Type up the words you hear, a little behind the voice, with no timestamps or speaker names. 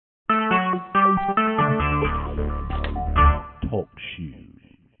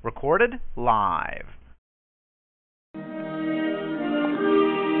Recorded live.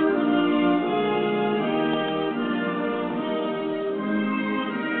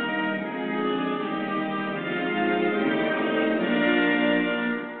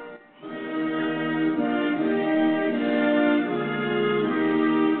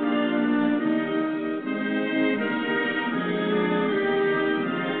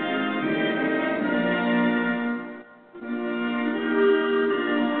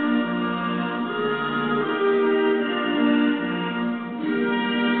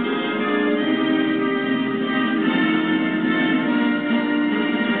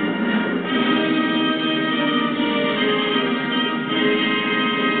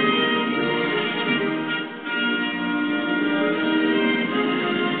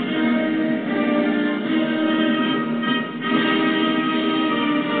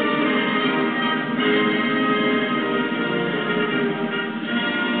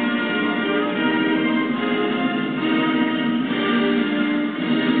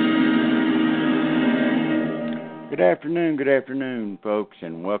 Good afternoon, folks,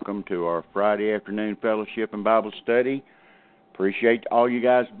 and welcome to our Friday afternoon fellowship and Bible study. Appreciate all you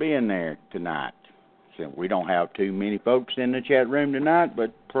guys being there tonight. So we don't have too many folks in the chat room tonight,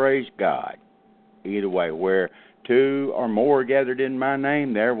 but praise God. Either way, where two or more gathered in my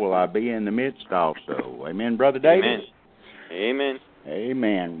name, there will I be in the midst also. Amen, Brother David? Amen.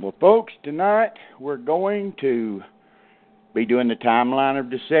 Amen. Well, folks, tonight we're going to be doing the timeline of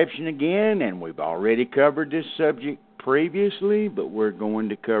deception again, and we've already covered this subject previously, but we're going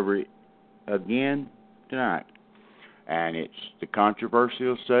to cover it again tonight. And it's the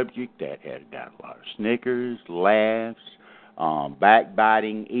controversial subject that has got a lot of snickers, laughs,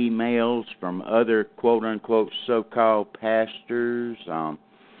 backbiting emails from other quote-unquote so-called pastors,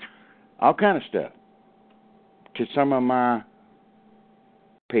 all kind of stuff to some of my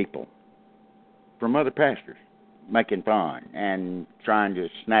people from other pastors, making fun and trying to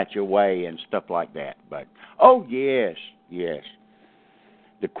snatch away and stuff like that. But, oh, yes,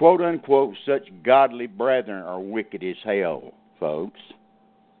 the quote-unquote such godly brethren are wicked as hell, folks.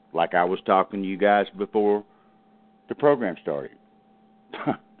 Like I was talking to you guys before the program started.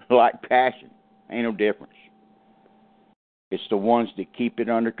 Like passion. Ain't no difference. It's the ones that keep it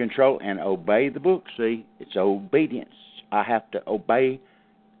under control and obey the book, see? It's obedience. I have to obey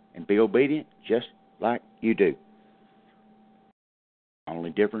and be obedient just like you do.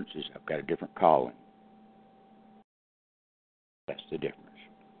 Only difference is I've got a different calling. That's the difference.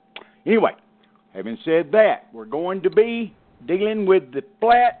 Anyway, having said that, we're going to be dealing with the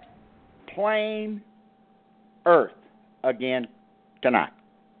flat, plain earth again tonight.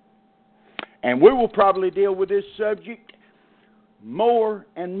 And we will probably deal with this subject more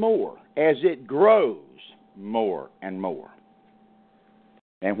and more as it grows more and more.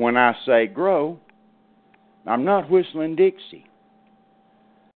 And when I say grow, I'm not whistling Dixie.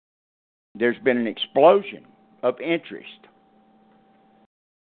 There's been an explosion of interest.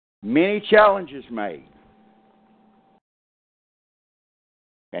 Many challenges made.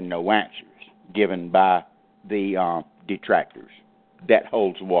 And no answers given by the detractors. That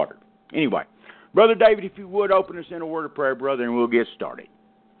holds water. Anyway, Brother David, if you would, open us in a word of prayer, brother, and we'll get started.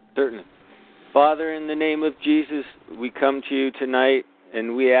 Certainly. Father, in the name of Jesus, we come to you tonight,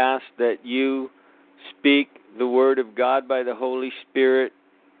 and we ask that you speak the word of God by the Holy Spirit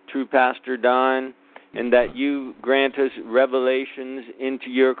through Pastor Don, and that you grant us revelations into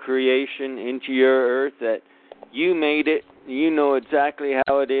your creation, into your earth, that you made it, you know exactly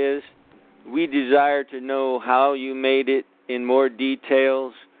how it is. We desire to know how you made it in more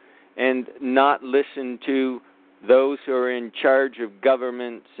details and not listen to those who are in charge of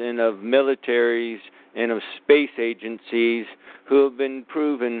governments and of militaries and of space agencies who have been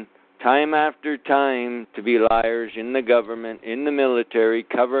proven time after time to be liars in the government, in the military,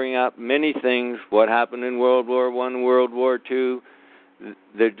 covering up many things, what happened in World War I, World War II.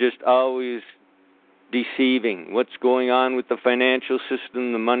 They're just always deceiving. What's going on with the financial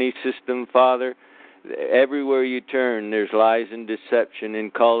system, the money system, Father? Everywhere you turn, there's lies and deception in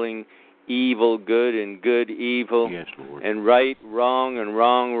calling evil good and good evil, yes, Lord, and right wrong and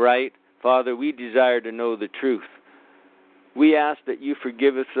wrong right. Father, we desire to know the truth. We ask that you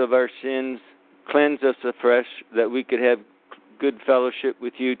forgive us of our sins, cleanse us afresh, that we could have good fellowship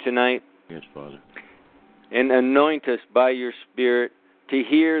with you tonight. Yes, Father. And anoint us by your Spirit to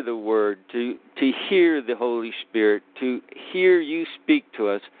hear the word, to hear the Holy Spirit, to hear you speak to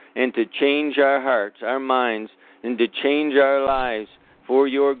us, and to change our hearts, our minds, and to change our lives for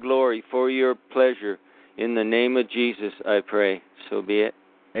your glory, for your pleasure. In the name of Jesus, I pray. So be it.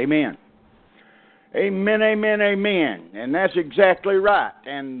 Amen. Amen, amen, amen. And that's exactly right.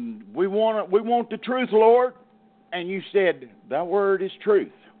 And we want the truth, Lord. And you said, thy word is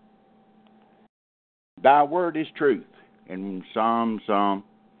truth. Thy word is truth. In Psalm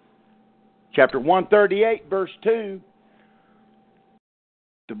chapter 138, verse 2,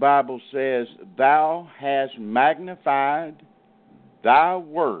 the Bible says, thou hast magnified thy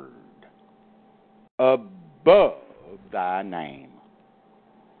word above thy name.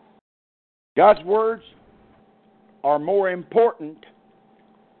 God's words are more important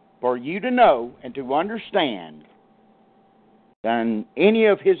for you to know and to understand than any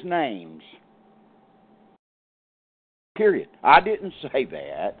of His names. Period. I didn't say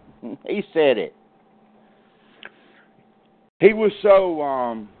that. He said it. He was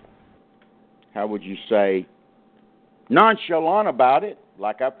so, how would you say, nonchalant about it,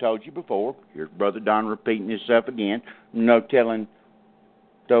 like I've told you before. Here's Brother Don repeating himself again. No telling,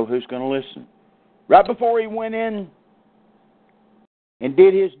 though, who's going to listen. Right before he went in and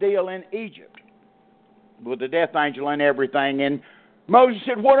did his deal in Egypt with the death angel and everything, and Moses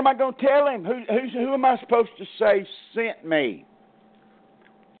said, what am I going to tell him? Who am I supposed to say sent me?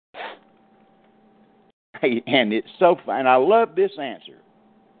 And it's so fun. I love this answer.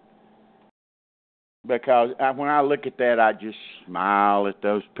 Because when I look at that, I just smile at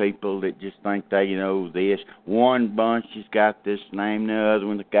those people that just think they know this. One bunch has got this name, the other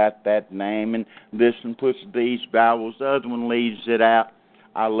one's got that name, and this one puts these vowels, the other one leaves it out.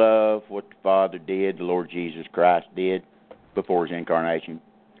 I love what the Father did, the Lord Jesus Christ did before His incarnation.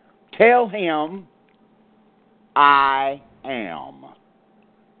 Tell Him, I am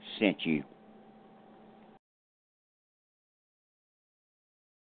sent you.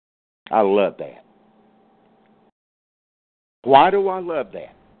 I love that. Why do I love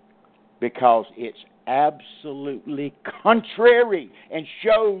that? Because it's absolutely contrary and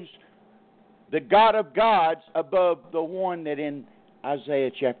shows the God of gods above the one that in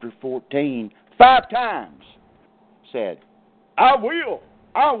Isaiah chapter 14 5 times said, I will,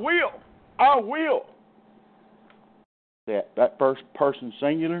 I will, I will. That first person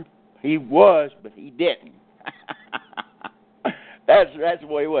singular, He was, but He didn't. That's the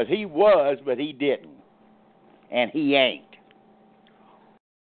way it was. He was, but He didn't. And He ain't.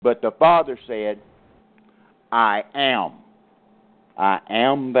 But the Father said, I am. I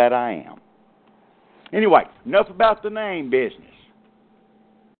am that I am. Anyway, enough about the name business.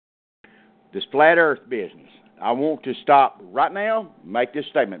 This flat earth business. I want to stop right now, make this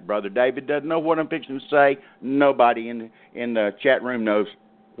statement. Brother David doesn't know what I'm fixing to say. Nobody in the chat room knows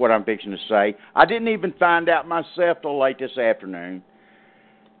what I'm fixing to say. I didn't even find out myself till late this afternoon.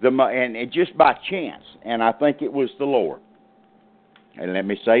 And just by chance. And I think it was the Lord. And let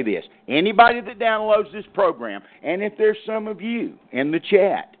me say this. Anybody that downloads this program, and if there's some of you in the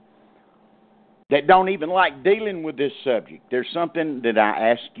chat that don't even like dealing with this subject, there's something that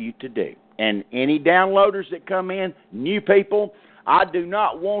I ask you to do. And any downloaders that come in, new people, I do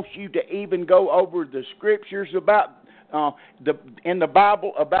not want you to even go over the scriptures about in the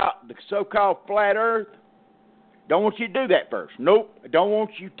Bible about the so-called flat earth. Don't want you to do that first. Nope, don't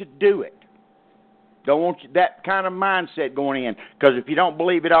want you to do it. Don't want that kind of mindset going in. Because if you don't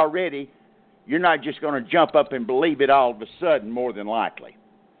believe it already, you're not just going to jump up and believe it all of a sudden, more than likely.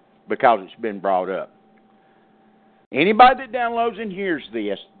 Because it's been brought up. Anybody that downloads and hears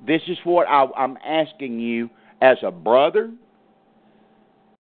this is what I'm asking you as a brother,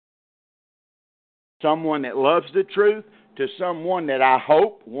 someone that loves the truth, to someone that I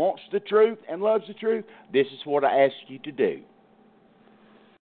hope wants the truth and loves the truth. This is what I ask you to do.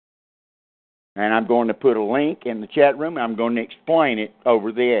 And I'm going to put a link in the chat room. I'm going to explain it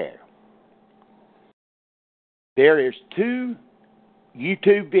over the air. There is 2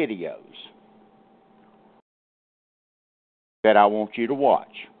 YouTube videos that I want you to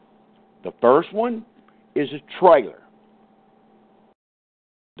watch. The first one is a trailer.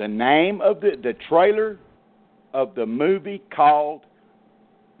 The name of the trailer of the movie called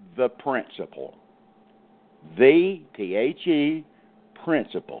The Principle. The, T-H-E,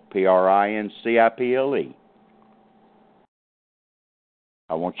 Principle, P-R-I-N-C-I-P-L-E.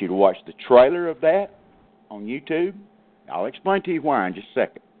 I want you to watch the trailer of that on YouTube. I'll explain to you why in just a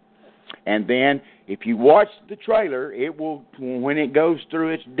second. And then, if you watch the trailer, it will, when it goes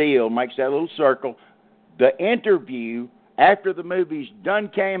through its deal, makes that little circle, the interview after the movie's done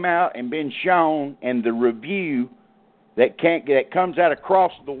came out and been shown, and the review that comes out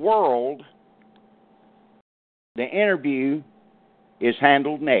across the world, the interview is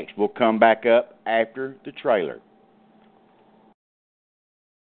handled next. We'll come back up after the trailer.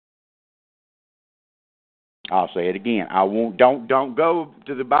 I'll say it again. Don't go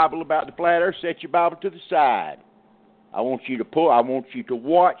to the Bible about the flat earth. Set your Bible to the side. I want you to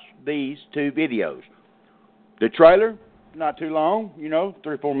watch these two videos. The trailer, not too long, 3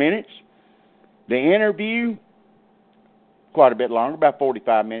 or 4 minutes. The interview, quite a bit longer, about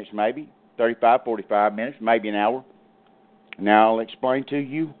 45 minutes maybe, 35, 45 minutes, maybe an hour. Now I'll explain to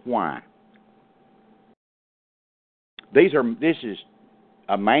you why. This is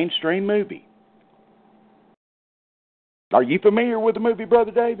a mainstream movie. Are you familiar with the movie,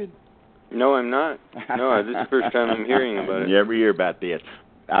 Brother David? No, I'm not. No, this is the first time I'm hearing about it. You ever hear about this?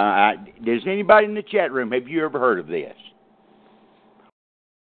 Does anybody in the chat room, have you ever heard of this?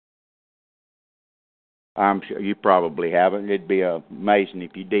 I'm sure you probably haven't. It'd be amazing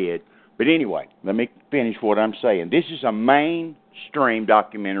if you did. But anyway, let me finish what I'm saying. This is a mainstream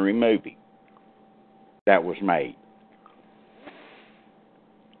documentary movie that was made.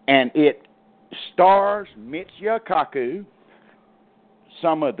 And it stars Michio Kaku,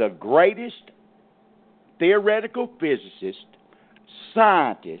 some of the greatest theoretical physicists,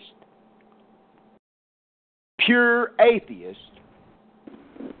 scientists, pure atheists,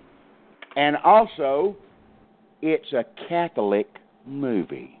 and also it's a Catholic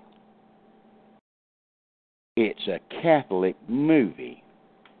movie. It's a Catholic movie.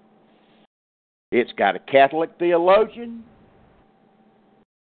 It's got a Catholic theologian,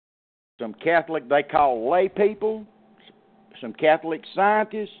 some Catholic they call lay people, some Catholic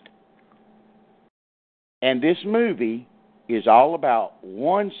scientists, and this movie is all about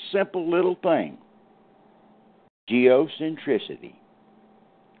one simple little thing: geocentricity.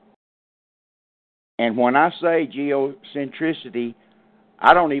 And when I say geocentricity,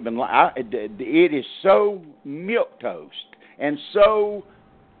 I don't even it is so milquetoast and so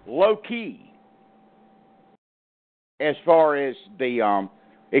low key as far as the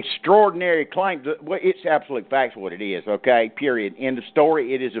extraordinary claims. Well, it's absolute facts what it is, okay? Period. End of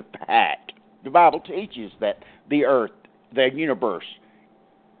story. It is a fact. The Bible teaches that the earth, the universe,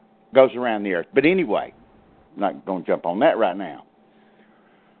 goes around the earth. But anyway, I'm not going to jump on that right now.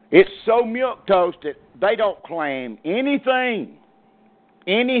 It's so milquetoast that they don't claim anything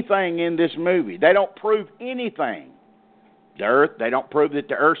in this movie. They don't prove anything. The earth, they don't prove that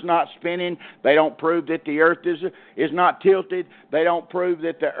the earth's not spinning. They don't prove that the earth is not tilted. They don't prove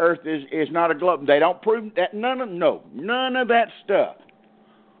that the earth is not a globe. They don't prove that. None of that stuff.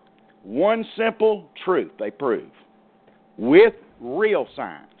 One simple truth they prove with real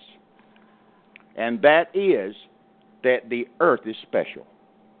science. And that is that the earth is special.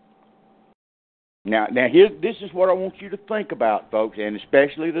 Now this is what I want you to think about, folks, and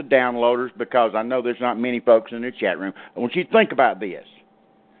especially the downloaders, because I know there's not many folks in the chat room. I want you to think about this.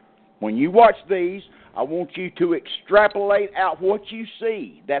 When you watch these, I want you to extrapolate out what you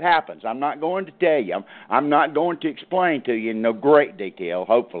see that happens. I'm not going to tell you. I'm not going to explain to you in no great detail.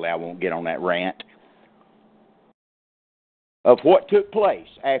 Hopefully I won't get on that rant of what took place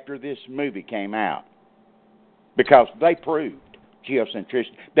after this movie came out, because they proved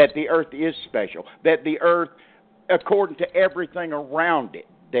geocentricity, that the earth is special, that the earth, according to everything around it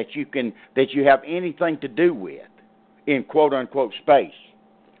that you have anything to do with in quote unquote space,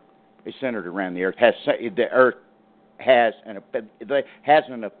 is centered around the earth. The earth has an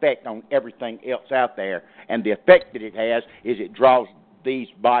effect on everything else out there, and the effect that it has is it draws these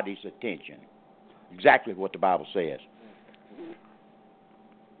bodies' attention. Exactly what the Bible says.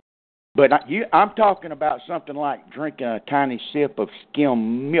 But I'm talking about something like drinking a tiny sip of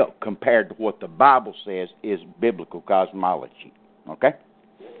skim milk compared to what the Bible says is biblical cosmology. Okay?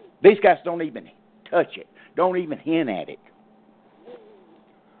 These guys don't even touch it, don't even hint at it.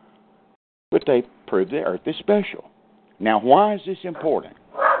 But they prove the earth is special. Now, why is this important?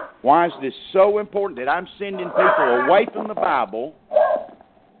 Why is this so important that I'm sending people away from the Bible?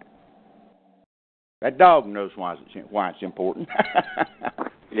 That dog knows why it's important.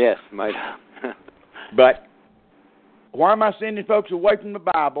 Yes, my dog. But why am I sending folks away from the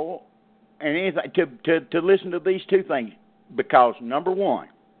Bible and anything to listen to these two things? Because, number one,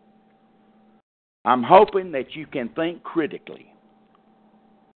 I'm hoping that you can think critically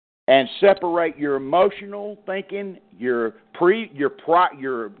and separate your emotional thinking, your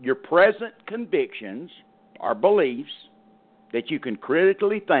present convictions or beliefs, that you can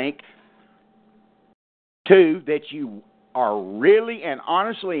critically think. Two, that you are really and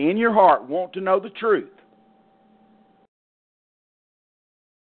honestly in your heart want to know the truth.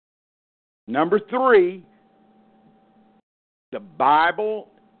 Number three, the Bible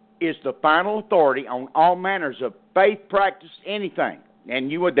is the final authority on all manners of faith, practice, anything,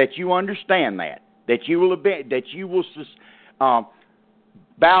 and that you understand that you will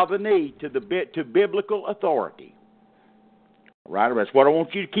bow the knee to biblical authority. All right, that's what I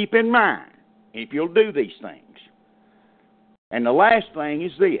want you to keep in mind if you'll do these things. And the last thing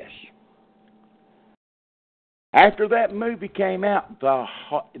is this. After that movie came out,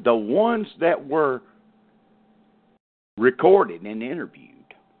 the ones that were recorded and interviewed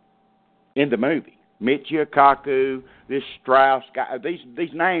in the movie, Michio Kaku, this Strauss guy, these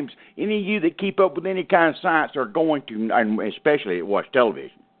names, any of you that keep up with any kind of science are going to, and especially at watch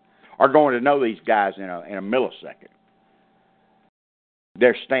television, are going to know these guys in a millisecond.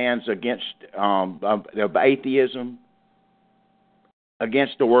 Their stands against atheism,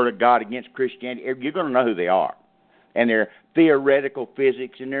 against the Word of God, against Christianity, you're going to know who they are. And their theoretical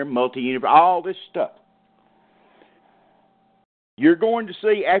physics and their multi-universe, all this stuff. You're going to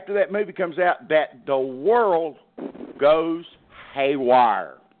see after that movie comes out that the world goes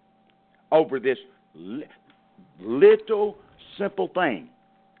haywire over this little simple thing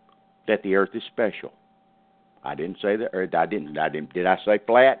that the earth is special. I didn't say the earth. I didn't. Did I say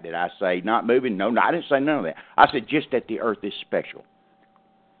flat? Did I say not moving? No, I didn't say none of that. I said just that the earth is special.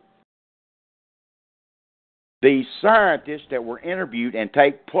 These scientists that were interviewed and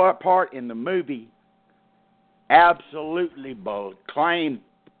take part in the movie absolutely claim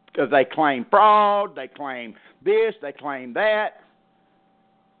fraud, they claim this, they claim that,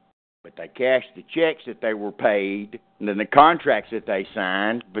 but they cashed the checks that they were paid and then the contracts that they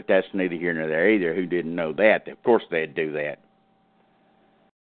signed, but that's neither here nor there either. Who didn't know that? Of course they'd do that.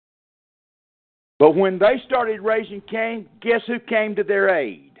 But when they started raising Cain, guess who came to their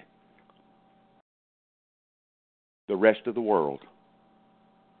aid? The rest of the world.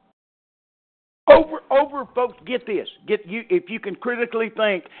 Over, folks, get this. If you can critically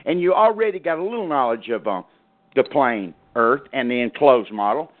think, and you already got a little knowledge of the plane Earth and the enclosed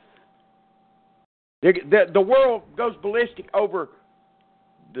model, the world goes ballistic over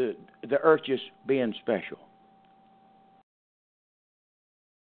the Earth just being special.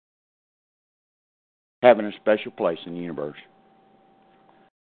 Having a special place in the universe.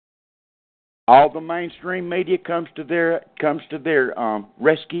 All the mainstream media comes to their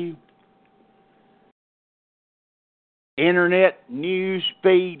rescue. Internet news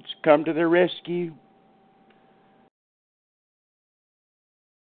feeds come to their rescue.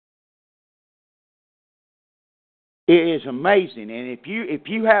 It is amazing, and if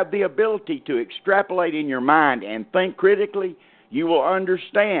you have the ability to extrapolate in your mind and think critically, you will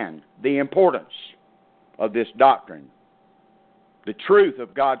understand the importance of this doctrine. The truth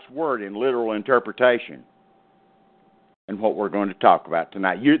of God's Word in literal interpretation, and what we're going to talk about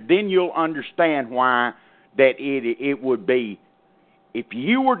tonight. Then you'll understand why that it would be, if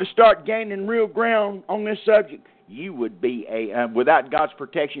you were to start gaining real ground on this subject, you would be without God's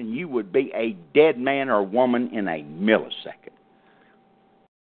protection, you would be a dead man or woman in a millisecond.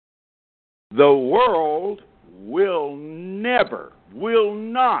 The world will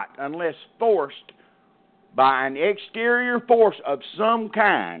not, unless forced by an exterior force of some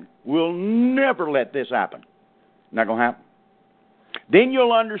kind, will never let this happen. Not going to happen. Then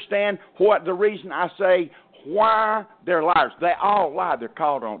you'll understand what the reason I say why they're liars. They all lie. They're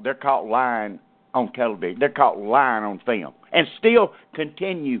caught lying on television. They're caught lying on film, and still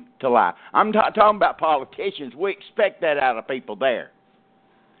continue to lie. I'm not talking about politicians. We expect that out of people there.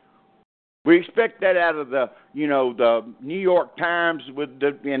 We expect that out of the New York Times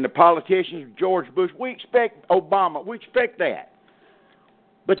and the politicians, George Bush. We expect Obama. We expect that.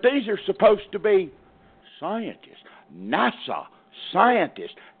 But these are supposed to be scientists, NASA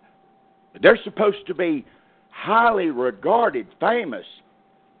scientists. They're supposed to be highly regarded, famous,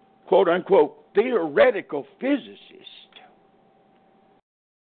 quote-unquote, theoretical physicists.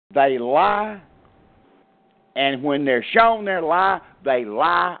 They lie. And when they're shown their lie, they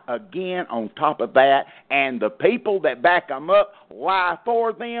lie again on top of that. And the people that back them up lie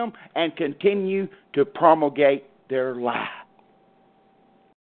for them and continue to promulgate their lie.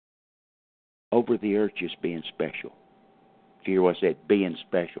 Over the earth just being special. You hear what I said? Being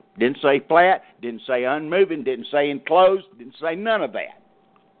special. Didn't say flat, didn't say unmoving, didn't say enclosed, didn't say none of that.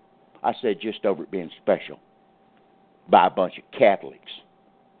 I said just over it being special by a bunch of Catholics.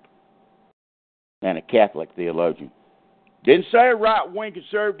 And a Catholic theologian. Didn't say a right-wing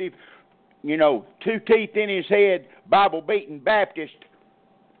conservative, two teeth in his head, Bible-beating Baptist.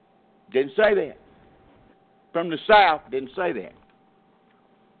 Didn't say that. From the South, didn't say that.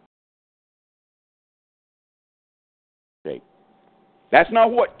 See, that's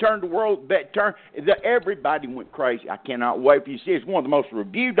not what turned the world. Everybody went crazy. I cannot wait for you to see it. It's one of the most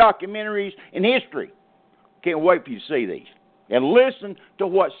reviewed documentaries in history. Can't wait for you to see these. And listen to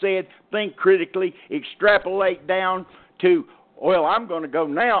what's said, think critically, extrapolate down to well, I'm going to go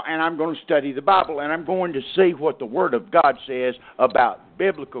now and I'm going to study the Bible and I'm going to see what the Word of God says about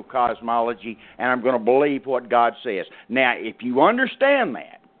biblical cosmology, and I'm going to believe what God says. Now, if you understand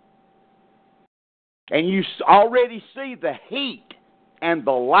that, and you already see the heat and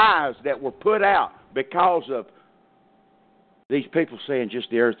the lies that were put out because of these people saying just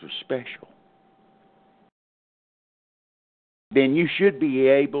the earth was special, then you should be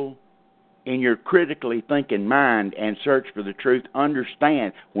able, in your critically thinking mind and search for the truth,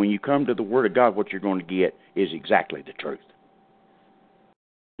 understand when you come to the Word of God, what you're going to get is exactly the truth.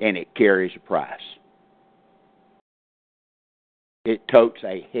 And it carries a price. It totes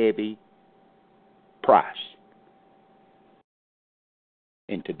a heavy price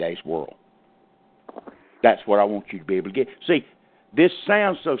in today's world. That's what I want you to be able to get. See, this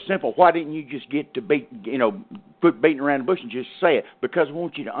sounds so simple. Why didn't you just get to quit beating around the bush and just say it? Because I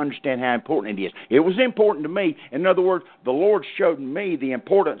want you to understand how important it is. It was important to me. In other words, the Lord showed me the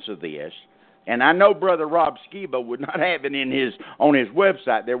importance of this. And I know Brother Rob Skiba would not have it on his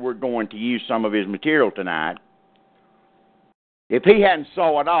website that we're going to use some of his material tonight if he hadn't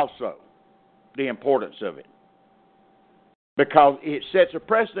saw it also, the importance of it. Because it sets a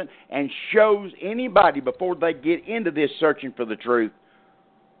precedent and shows anybody before they get into this searching for the truth,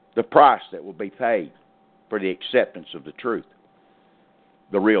 the price that will be paid for the acceptance of the truth,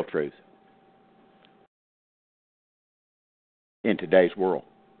 the real truth, in today's world.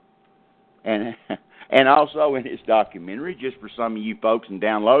 And also in his documentary, just for some of you folks and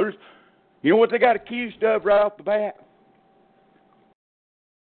downloaders, you know what they got accused of right off the bat?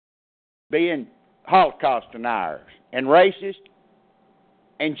 Being Holocaust deniers and racist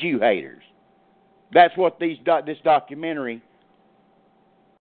and Jew haters. That's what this documentary,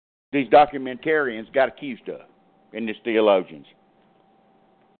 these documentarians got accused of, and these theologians.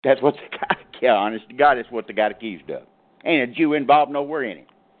 That's what they got. Yeah, honest to God, that's what they got accused of. Ain't a Jew involved nowhere in it.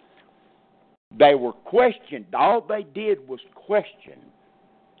 They were questioned. All they did was question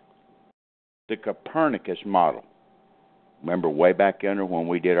the Copernicus model. Remember way back under when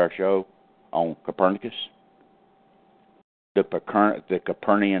we did our show on Copernicus? The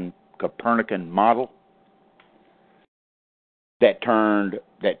Copernican model that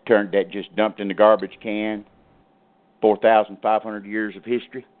just dumped in the garbage can 4,500 years of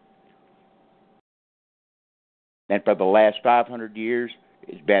history. And for the last 500 years,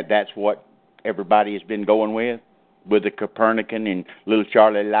 that's what everybody has been going with the Copernican and little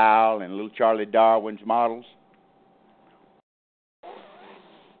Charlie Lyell and little Charlie Darwin's models.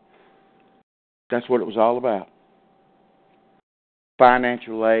 That's what it was all about.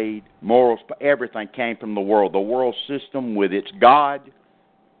 Financial aid, morals, everything came from the world. The world system with its God.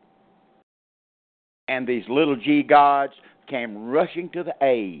 And these little g gods came rushing to the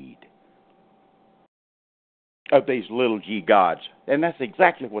aid of these little g gods. And that's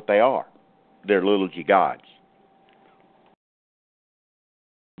exactly what they are. They're little g gods.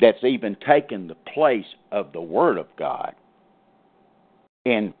 That's even taken the place of the Word of God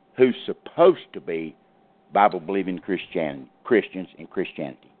and who's supposed to be Bible-believing Christians in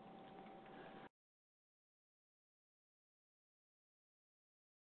Christianity.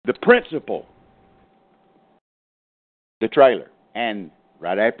 The principle, the trailer, and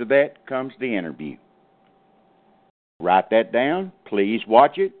right after that comes the interview. Write that down. Please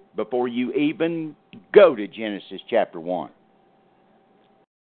watch it before you even go to Genesis chapter 1.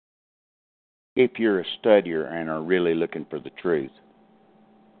 If you're a studier and are really looking for the truth.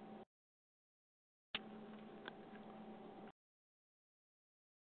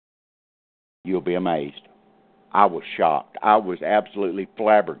 You'll be amazed. I was shocked. I was absolutely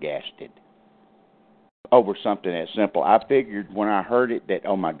flabbergasted over something that simple. I figured when I heard it that,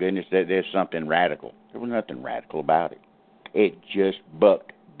 oh my goodness, that there's something radical. There was nothing radical about it. It just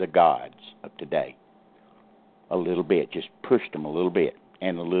bucked the gods of today a little bit, just pushed them a little bit,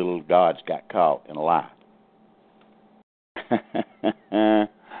 and the little gods got caught in a lie. The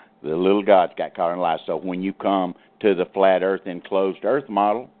little gods got caught in a lie. So when you come to the flat earth, enclosed earth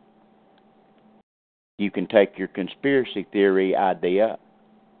model, you can take your conspiracy theory idea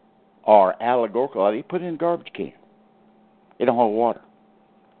or allegorical idea, put it in a garbage can. It don't hold water.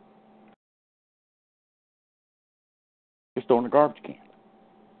 Just throw in a garbage can.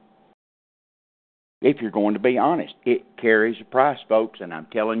 If you're going to be honest, it carries a price, folks, and I'm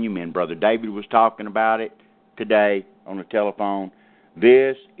telling you, man, Brother David was talking about it today on the telephone.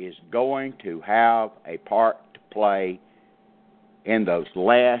 This is going to have a part to play in those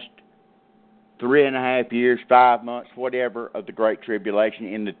last 3.5 years, 5 months, whatever, of the Great Tribulation,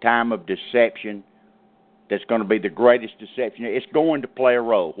 in the time of deception that's going to be the greatest deception. It's going to play a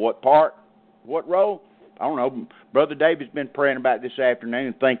role. What part? What role? I don't know. Brother David's been praying about this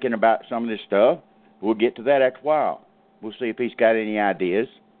afternoon, thinking about some of this stuff. We'll get to that after a while. We'll see if he's got any ideas.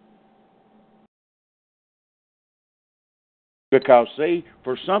 Because, see,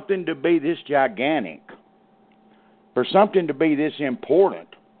 for something to be this gigantic, for something to be this important,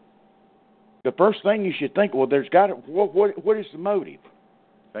 the first thing you should think, well, there's got to, what is the motive?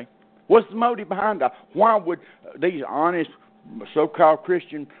 Okay? What's the motive behind that? Why would these honest, so-called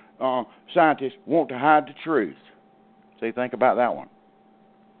Christian scientists want to hide the truth? See, think about that one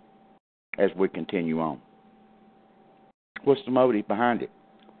as we continue on. What's the motive behind it?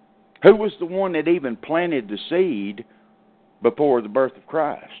 Who was the one that even planted the seed before the birth of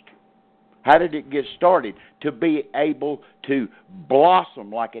Christ? How did it get started to be able to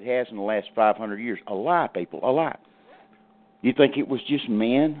blossom like it has in the last 500 years? A lie, people, a lie. You think it was just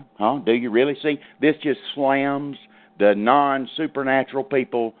men? Huh? Do you really? See, this just slams the non-supernatural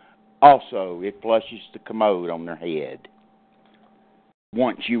people also. It flushes the commode on their head.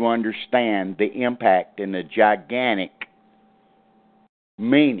 Once you understand the impact and the gigantic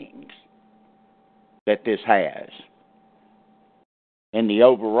meanings that this has, and the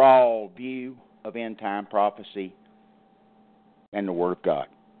overall view of end-time prophecy and the Word of God.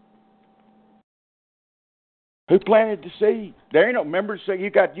 Who planted the seed? There ain't no members. So you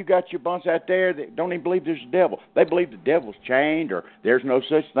got your bunch out there that don't even believe there's a devil. They believe the devil's chained or there's no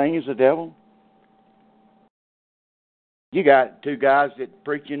such thing as a devil. You got two guys that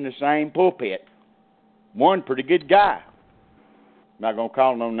preach in the same pulpit. One pretty good guy. Not going to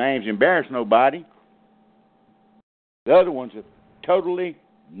call no names, embarrass nobody. The other one's a totally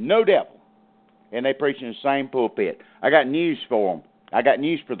no devil. And they preach in the same pulpit. I got news for them. I got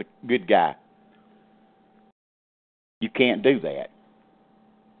news for the good guy. You can't do that.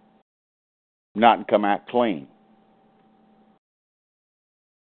 Not and come out clean.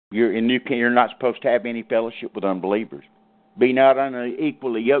 You're not supposed to have any fellowship with unbelievers. Be not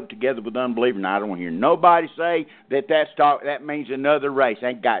unequally yoked together with unbelievers. Now, I don't want to hear nobody say that means another race.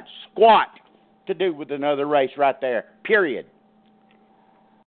 Ain't got squat to do with another race right there. Period.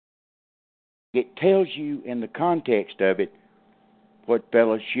 It tells you in the context of it what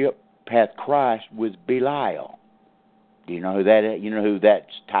fellowship hath Christ with Belial. Do you know who that is? You know who that's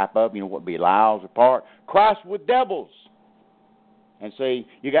type of? You know what Belial's a part? Christ with devils. And see,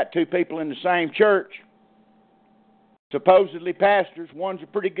 you got two people in the same church, supposedly pastors. One's a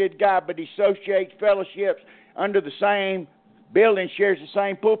pretty good guy, but he associates fellowships under the same building, shares the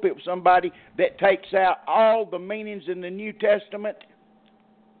same pulpit with somebody that takes out all the meanings in the New Testament,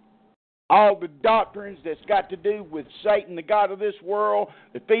 all the doctrines that's got to do with Satan, the god of this world,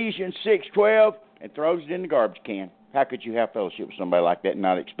 Ephesians 6:12, and throws it in the garbage can. How could you have fellowship with somebody like that and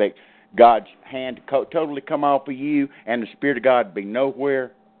not expect God's hand to totally come off of you and the Spirit of God to be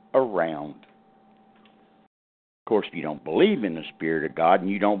nowhere around? Of course, if you don't believe in the Spirit of God and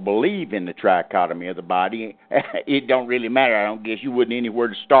you don't believe in the trichotomy of the body, it don't really matter. I don't guess you wouldn't anywhere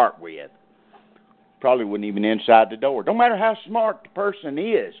to start with. Probably wouldn't even inside the door. Don't matter how smart the person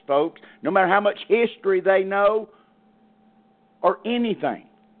is, folks. No matter how much history they know or anything.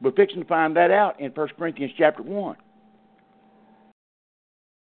 We're fixing to find that out in 1 Corinthians chapter 1.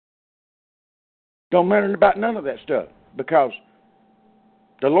 Don't matter about none of that stuff, because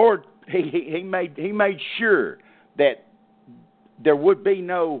the Lord, He made sure that there would be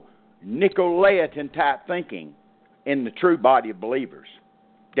no Nicolaitan type thinking in the true body of believers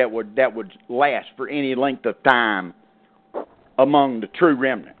that would last for any length of time among the true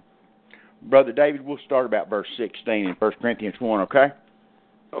remnant. Brother David, we'll start about verse 16 in 1 Corinthians 1, okay?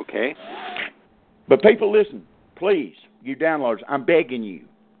 Okay. But people, listen, please, you downloaders, I'm begging you.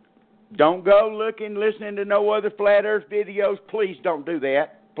 Don't go listening to no other Flat Earth videos. Please don't do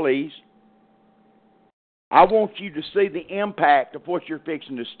that. Please. I want you to see the impact of what you're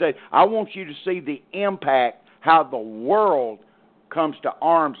fixing to study. I want you to see the impact, how the world comes to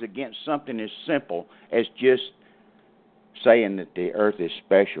arms against something as simple as just saying that the earth is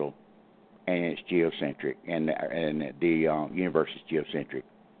special and it's geocentric and the universe is geocentric.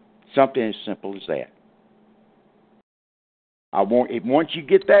 Something as simple as that. Once you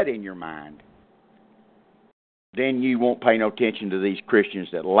get that in your mind, then you won't pay no attention to these Christians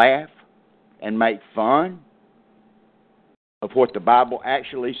that laugh and make fun of what the Bible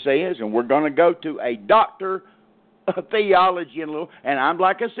actually says. And we're going to go to a doctor of theology and I'm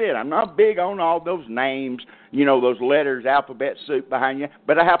like I said, I'm not big on all those names, those letters, alphabet soup behind you.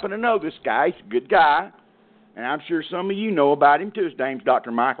 But I happen to know this guy. He's a good guy, and I'm sure some of you know about him too. His name's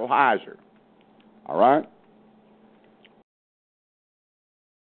Dr. Michael Heiser. All right.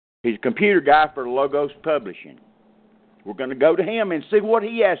 He's a computer guy for Logos Publishing. We're going to go to him and see what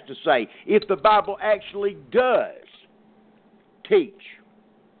he has to say. If the Bible actually does teach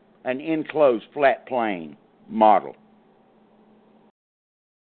an enclosed, flat plane model.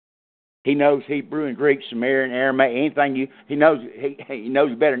 He knows Hebrew and Greek, Sumerian, Aramaic, anything he knows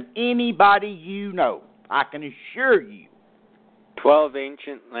better than anybody you know. I can assure you. 12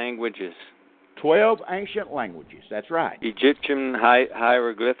 ancient languages. 12 ancient languages, that's right. Egyptian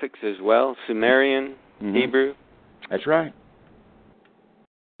hieroglyphics as well, Sumerian, Hebrew. That's right.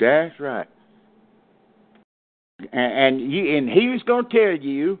 That's right. And he was going to tell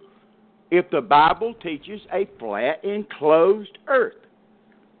you if the Bible teaches a flat, enclosed earth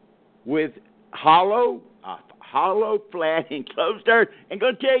with hollow, flat, enclosed earth, and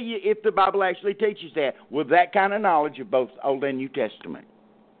going to tell you if the Bible actually teaches that with that kind of knowledge of both Old and New Testament.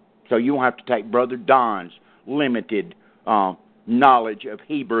 So you won't have to take Brother Don's limited knowledge of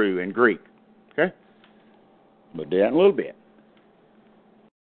Hebrew and Greek. Okay? We'll do that in a little bit.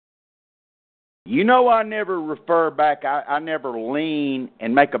 You know, I never refer back, I never lean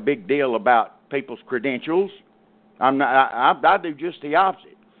and make a big deal about people's credentials. I do just the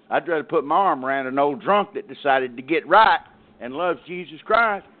opposite. I'd rather put my arm around an old drunk that decided to get right and loves Jesus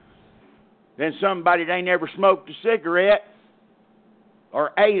Christ than somebody that ain't never smoked a cigarette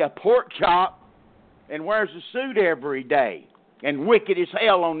or ate a pork chop and wears a suit every day and wicked as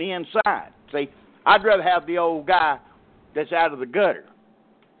hell on the inside. See, I'd rather have the old guy that's out of the gutter.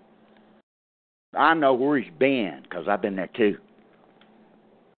 I know where he's been because I've been there too.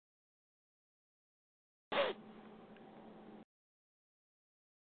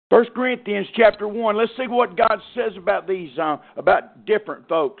 First Corinthians chapter 1. Let's see what God says about these, about different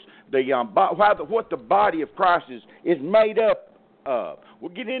folks. What the body of Christ is made up of.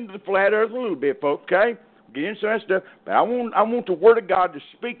 We'll get into the flat earth a little bit, folks. Okay, we'll get into that stuff. But I want the Word of God to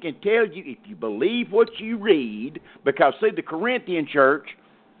speak and tell you if you believe what you read, because see, the Corinthian church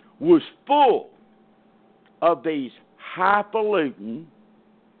was full of these highfalutin,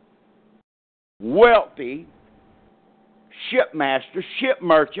 wealthy shipmasters, ship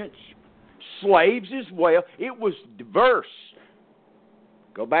merchants, slaves as well. It was diverse.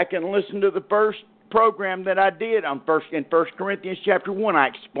 Go back and listen to the first program that I did in 1 Corinthians chapter 1. I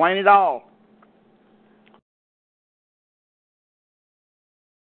explain it all.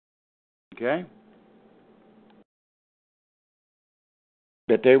 Okay?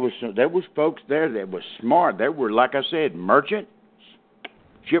 But there was folks there that was smart. There were, like I said, merchants,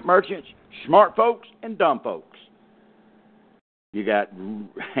 ship merchants, smart folks, and dumb folks. You got,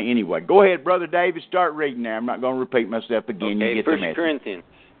 anyway, go ahead, Brother David, start reading there. I'm not going to repeat myself again. Okay, you get the 1 message. Corinthians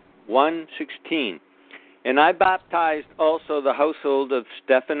 1:16. And I baptized also the household of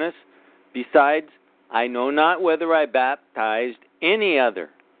Stephanas. Besides, I know not whether I baptized any other.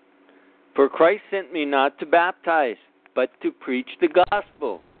 For Christ sent me not to baptize, but to preach the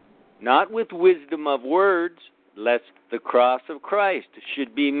gospel, not with wisdom of words, lest the cross of Christ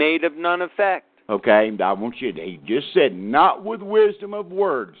should be made of none effect. Okay, I want you to, he just said, not with wisdom of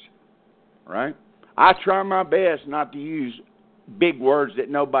words, right? I try my best not to use big words that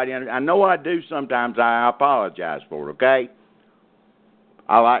nobody understands. I know I do sometimes. I apologize for it, okay?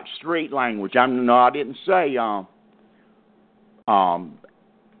 I like street language. I didn't say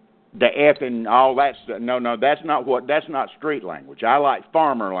the F and all that stuff. No, that's not street language. I like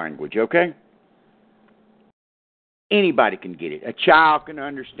farmer language, okay? Anybody can get it. A child can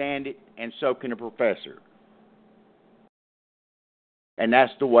understand it, and so can a professor. And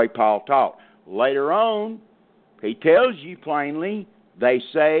that's the way Paul taught. Later on, he tells you plainly, they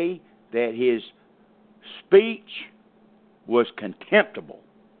say that his speech was contemptible.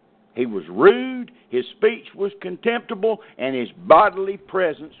 He was rude, his speech was contemptible, and his bodily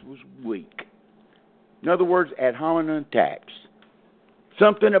presence was weak. In other words, ad hominem attacks.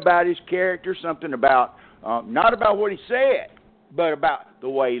 Something about his character, something about, not about what he said, but about the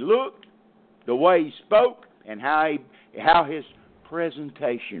way he looked, the way he spoke, and how his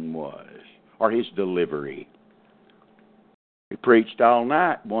presentation was, or his delivery. He preached all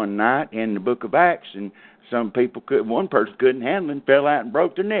night, one night in the book of Acts, and one person couldn't handle it and fell out and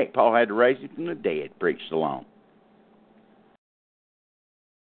broke their neck. Paul had to raise him from the dead, preached along.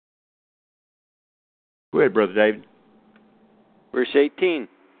 Go ahead, Brother David. Verse 18.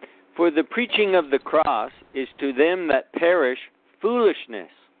 For the preaching of the cross is to them that perish foolishness,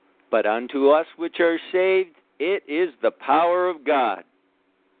 but unto us which are saved it is the power of God.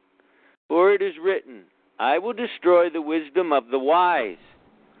 For it is written, I will destroy the wisdom of the wise,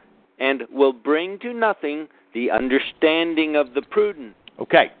 and will bring to nothing the understanding of the prudent.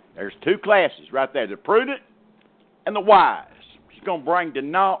 Okay, there's two classes right there, the prudent and the wise. She's going to bring to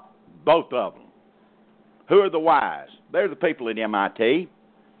naught both of them. Who are the wise? They're the people at MIT.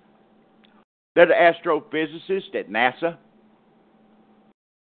 They're the astrophysicists at NASA.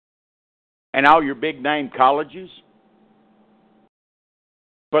 And all your big-name colleges.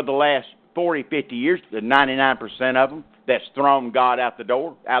 For the last 40, 50 years, the 99% of them that's thrown God out the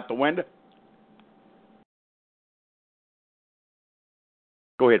door, out the window.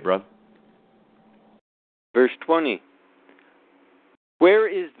 Go ahead, brother. Verse 20. Where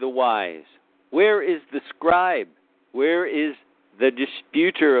is the wise? Where is the scribe? Where is the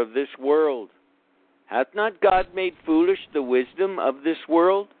disputer of this world? Hath not God made foolish the wisdom of this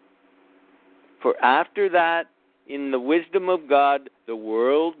world? For after that, in the wisdom of God, the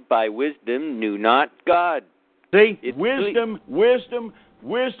world by wisdom knew not God. See, wisdom,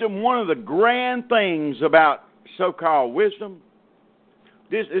 one of the grand things about so-called wisdom,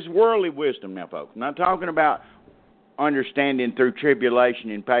 this is worldly wisdom now, folks. I'm not talking about understanding through tribulation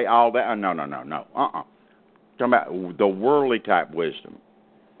and pay, all that. No. Talking about the worldly type wisdom.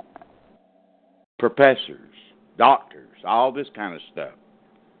 Professors, doctors, all this kind of stuff.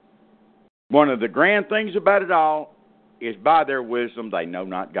 One of the grand things about it all is by their wisdom they know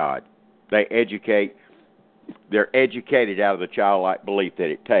not God. They're educated out of the childlike belief that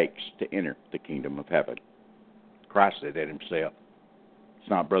it takes to enter the kingdom of heaven. Christ said that himself. It's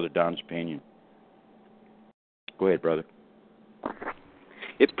not Brother Don's opinion. Go ahead, brother.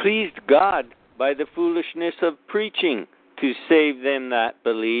 It pleased God by the foolishness of preaching to save them that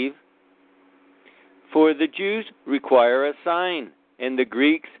believe. For the Jews require a sign, and the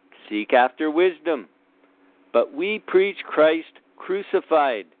Greeks seek after wisdom. But we preach Christ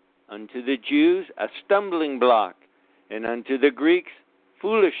crucified, unto the Jews a stumbling block, and unto the Greeks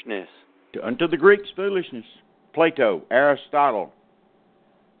foolishness. Unto the Greeks foolishness. Plato, Aristotle,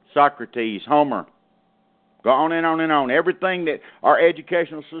 Socrates, Homer. Go on and on and on. Everything that our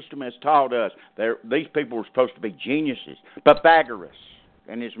educational system has taught us, these people were supposed to be geniuses. Pythagoras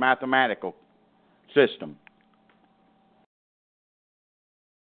and his mathematical system.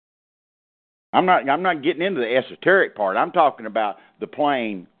 I'm not getting into the esoteric part. I'm talking about the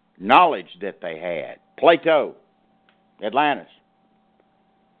plain knowledge that they had. Plato, Atlantis,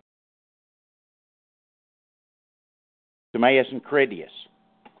 Timaeus and Critias.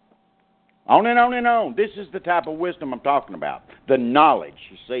 On and on and on. This is the type of wisdom I'm talking about. The knowledge.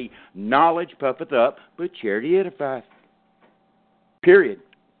 You see, knowledge puffeth up, but charity edifieth. Period.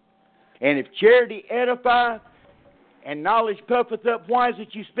 And if charity edifieth and knowledge puffeth up, why is it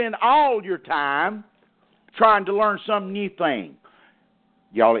you spend all your time trying to learn some new thing?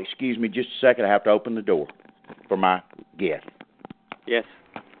 Y'all excuse me just a second. I have to open the door for my guest. Yes.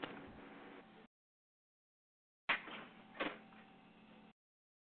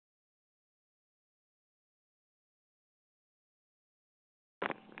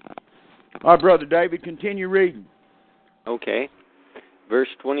 All right, Brother David, continue reading. Okay. Verse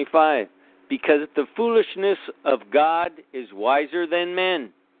 25. Because the foolishness of God is wiser than men,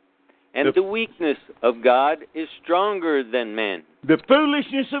 and the weakness of God is stronger than men. The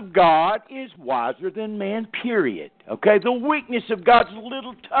foolishness of God is wiser than man, period. Okay? The weakness of God's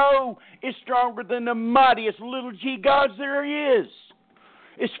little toe is stronger than the mightiest little g gods there is.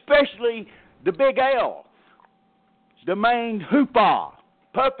 Especially the big L. The main hoopah,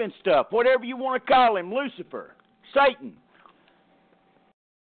 puffing stuff, whatever you want to call him, Lucifer, Satan.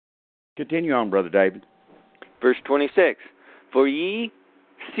 Continue on, Brother David. Verse 26. For ye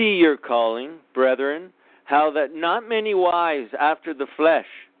see your calling, brethren, how that not many wise after the flesh,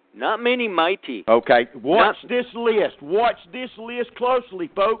 not many mighty. Okay, watch this list. Watch this list closely,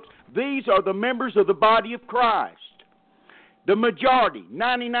 folks. These are the members of the body of Christ. The majority,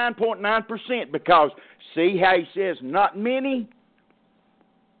 99.9%, because see how he says not many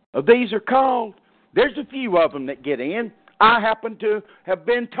of these are called? There's a few of them that get in. I happen to have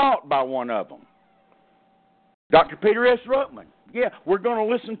been taught by one of them. Dr. Peter S. Ruckman. Yeah, we're going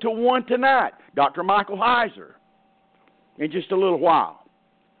to listen to one tonight. Dr. Michael Heiser. In just a little while.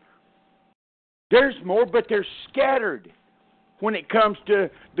 There's more, but they're scattered when it comes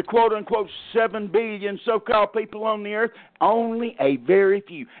to the quote-unquote 7 billion so-called people on the earth. Only a very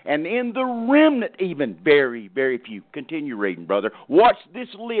few. And in the remnant even, very, very few. Continue reading, brother. Watch this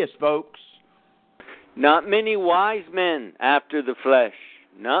list, folks. Not many wise men after the flesh,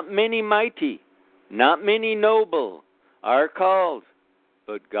 not many mighty, not many noble are called,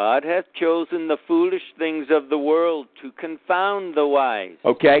 but God hath chosen the foolish things of the world to confound the wise.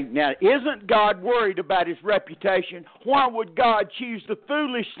 Okay, now isn't God worried about his reputation? Why would God choose the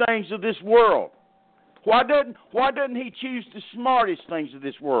foolish things of this world? Why doesn't he choose the smartest things of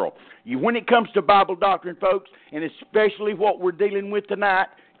this world? When it comes to Bible doctrine, folks, and especially what we're dealing with tonight,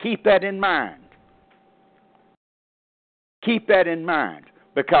 keep that in mind. Keep that in mind,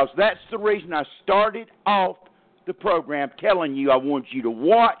 because that's the reason I started off the program telling you I want you to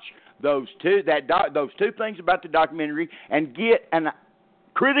watch those two things about the documentary and get a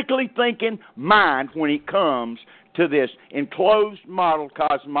critically thinking mind when it comes to this enclosed model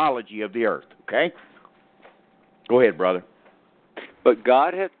cosmology of the earth. Okay? Go ahead, brother. But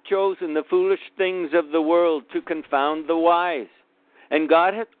God hath chosen the foolish things of the world to confound the wise. And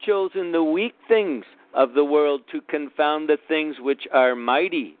God hath chosen the weak things of the world to confound the things which are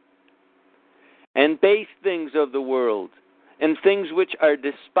mighty. And base things of the world, and things which are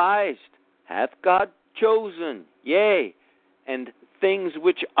despised, hath God chosen, yea, and things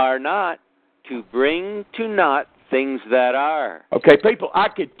which are not, to bring to naught things that are. Okay, people, I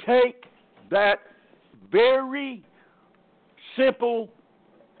could take that those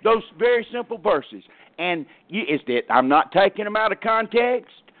very simple verses, and I'm not taking them out of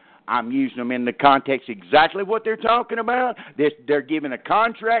context. I'm using them in the context exactly what they're talking about. They're giving a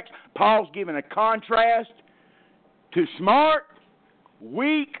contrast. Paul's giving a contrast to smart,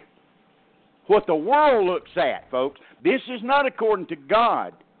 weak, what the world looks at, folks. This is not according to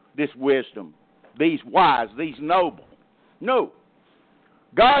God, this wisdom, these wise, these noble. No.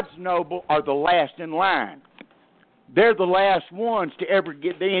 God's noble are the last in line. They're the last ones to ever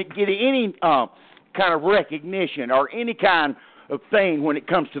get any kind of recognition or any kind of thing when it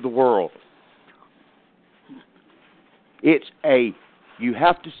comes to the world. You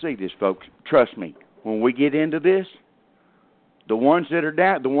have to see this, folks. Trust me. When we get into this, the ones that's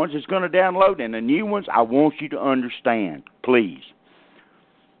going to download and the new ones, I want you to understand, please,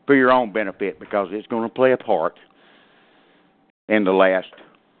 for your own benefit, because it's going to play a part in the last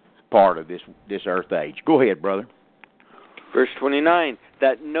part of this earth age. Go ahead, brother. Verse 29,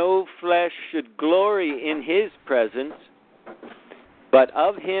 that no flesh should glory in his presence, but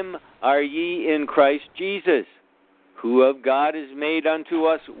of him are ye in Christ Jesus, who of God is made unto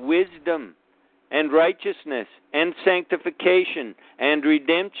us wisdom, and righteousness, and sanctification, and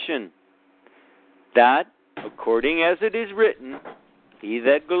redemption, that, according as it is written, he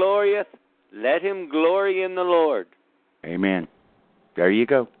that glorieth, let him glory in the Lord. Amen. There you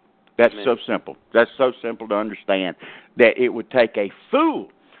go. That's Amen. So simple. That's so simple to understand that it would take a fool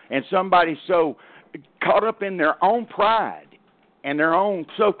and somebody so caught up in their own pride and their own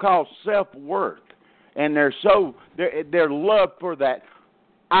so-called self-worth and their love for that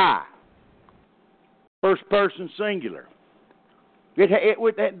I, first person singular.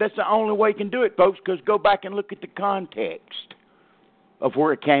 That's the only way you can do it, folks, because go back and look at the context of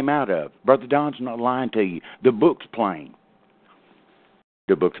where it came out of. Brother Don's not lying to you. The book's plain.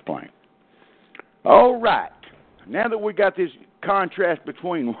 The book's plain. All right. Now that we got this contrast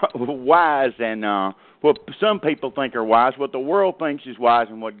between wise and what some people think are wise, what the world thinks is wise,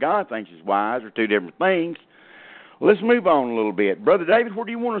 and what God thinks is wise are two different things. Let's move on a little bit. Brother David, where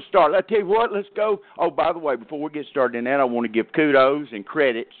do you want to start? I tell you what, let's go. Oh, by the way, before we get started in that, I want to give kudos and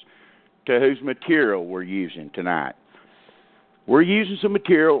credits to whose material we're using tonight. We're using some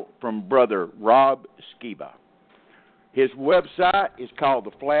material from Brother Rob Skiba. His website is called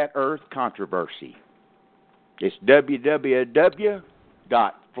The Flat Earth Controversy. It's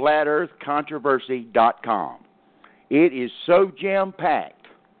www.flatearthcontroversy.com. It is so jam-packed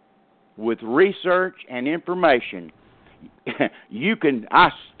with research and information, I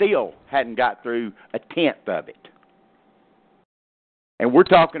still hadn't got through a tenth of it. And we're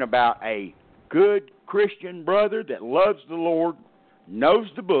talking about a good Christian brother that loves the Lord, knows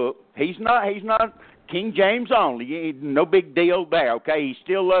the book. He's not King James only. No big deal there, okay? He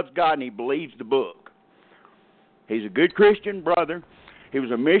still loves God and he believes the book. He's a good Christian brother. He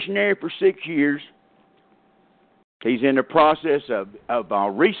was a missionary for 6 years. He's in the process of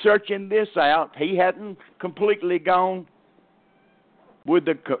researching this out. He hadn't completely gone with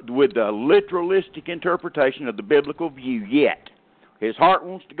the literalistic interpretation of the biblical view yet. His heart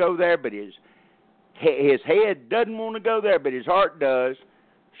wants to go there, but his head doesn't want to go there, but his heart does,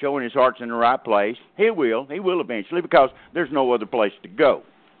 showing his heart's in the right place. He will eventually, because there's no other place to go.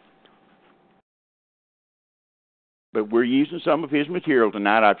 But we're using some of his material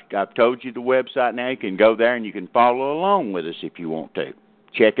tonight. I've told you the website now. You can go there and you can follow along with us if you want to.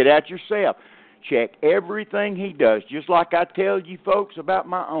 Check it out yourself. Check everything he does, just like I tell you folks about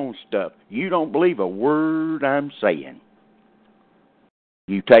my own stuff. You don't believe a word I'm saying.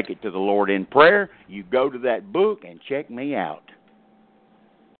 You take it to the Lord in prayer. You go to that book and check me out.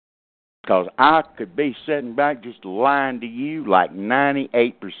 Because I could be sitting back just lying to you like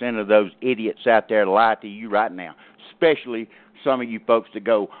 98% of those idiots out there lie to you right now. Especially some of you folks that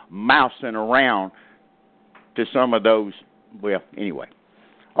go mousing around to some of those. Well, anyway.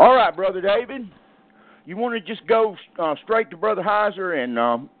 All right, Brother David. you want to just go straight to Brother Heiser, and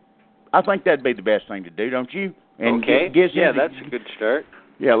I think that'd be the best thing to do, don't you? And okay. That's a good start.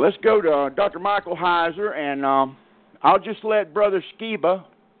 Yeah, let's go to Dr. Michael Heiser, and I'll just let Brother Skiba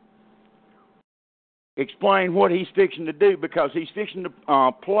explain what he's fixing to do, because he's fixing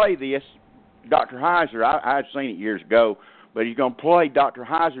to play this. Dr. Heiser, I had seen it years ago, but he's going to play Dr.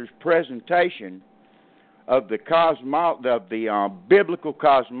 Heiser's presentation of the biblical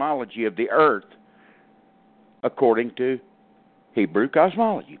cosmology of the earth according to Hebrew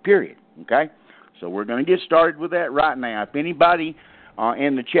cosmology, period. Okay? So we're going to get started with that right now. If anybody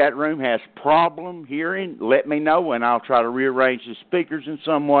in the chat room has problem hearing, let me know, and I'll try to rearrange the speakers in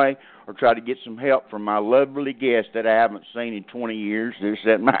some way or try to get some help from my lovely guest that I haven't seen in 20 years. They're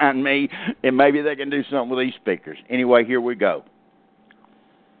sitting behind me, and maybe they can do something with these speakers. Anyway, here we go.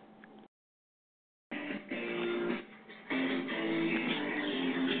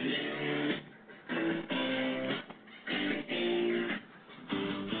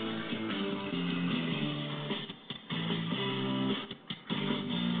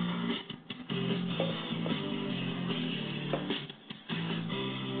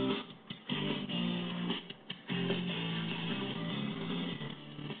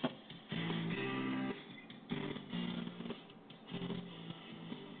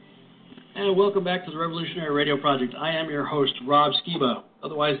 And welcome back to the Revolutionary Radio Project. I am your host, Rob Skiba,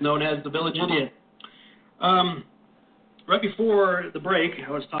 otherwise known as the Village Idiot. Right before the break,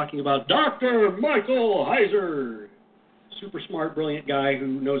 I was talking about Dr. Michael Heiser, super smart, brilliant guy who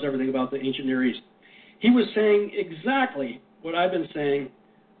knows everything about the ancient Near East. He was saying exactly what I've been saying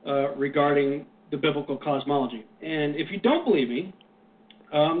regarding the biblical cosmology. And if you don't believe me,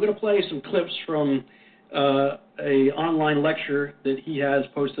 I'm going to play some clips from a online lecture that he has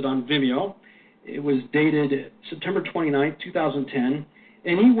posted on Vimeo. It was dated September 29th, 2010,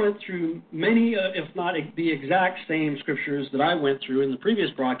 and he went through many, if not the exact same scriptures that I went through in the previous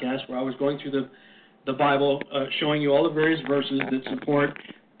broadcast, where I was going through the Bible, showing you all the various verses that support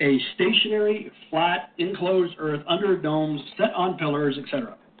a stationary, flat, enclosed earth under domes, set on pillars,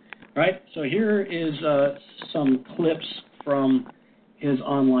 etc. All right, so here is some clips from his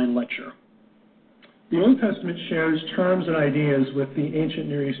online lecture. The Old Testament shares terms and ideas with the ancient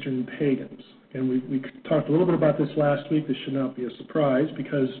Near Eastern pagans. And we talked a little bit about this last week. This should not be a surprise,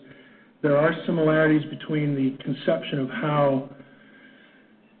 because there are similarities between the conception of how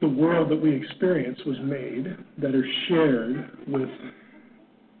the world that we experience was made that are shared with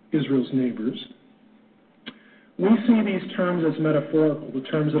Israel's neighbors. We see these terms as metaphorical, the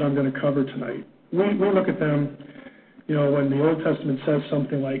terms that I'm going to cover tonight. We look at them, you know, when the Old Testament says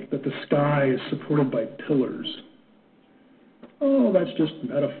something like that the sky is supported by pillars. Oh, that's just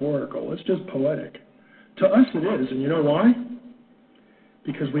metaphorical. It's just poetic. To us it is, and you know why?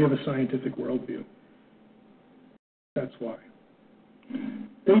 Because we have a scientific worldview. That's why.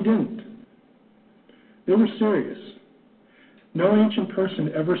 They didn't. They were serious. No ancient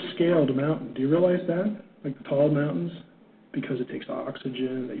person ever scaled a mountain. Do you realize that? Like the tall mountains? Because it takes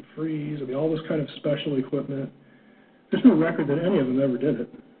oxygen, they freeze, I mean, all this kind of special equipment. There's no record that any of them ever did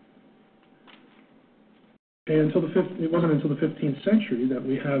it. And it wasn't until the 15th century that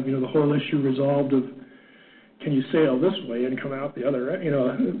we have, you know, the whole issue resolved of, can you sail this way and come out the other? You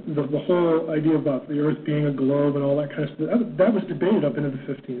know, the whole idea about the Earth being a globe and all that kind of stuff, that was debated up into the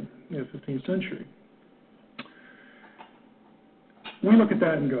 15th century. We look at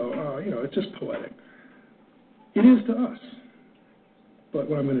that and go, oh, you know, it's just poetic. It is to us. But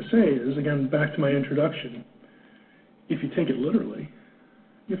what I'm going to say is, again, back to my introduction, if you take it literally,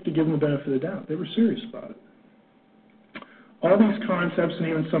 you have to give them the benefit of the doubt. They were serious about it. All these concepts and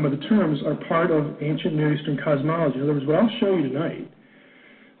even some of the terms are part of ancient Near Eastern cosmology. In other words, what I'll show you tonight,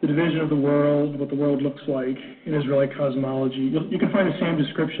 the division of the world, what the world looks like in Israelite cosmology, you can find the same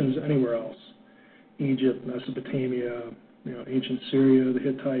descriptions anywhere else. Egypt, Mesopotamia, you know, ancient Syria, the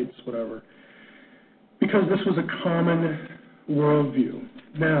Hittites, whatever. Because this was a common worldview.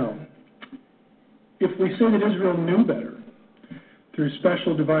 Now, if we say that Israel knew better through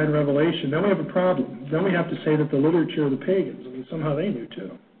special divine revelation, then we have a problem. Then we have to say that the literature of the pagans, I mean, somehow they knew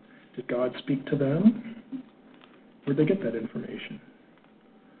too. Did God speak to them? Where'd they get that information?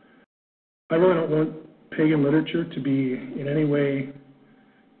 I really don't want pagan literature to be in any way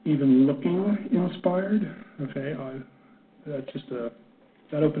even looking inspired. Okay, that's just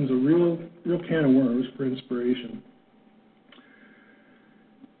that opens a real can of worms for inspiration.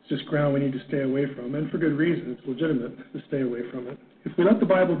 It's just ground we need to stay away from, and for good reason. It's legitimate to stay away from it. If we let the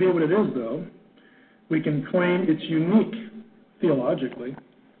Bible be what it is, though, we can claim it's unique theologically,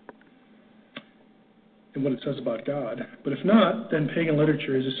 and and what it says about God. But if not, then pagan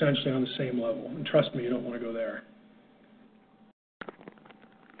literature is essentially on the same level. And trust me, you don't want to go there.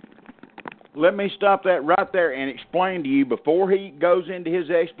 Let me stop that right there and explain to you, before he goes into his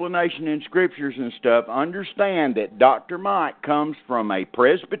explanation in scriptures and stuff, understand that Dr. Mike comes from a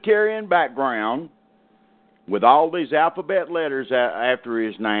Presbyterian background with all these alphabet letters after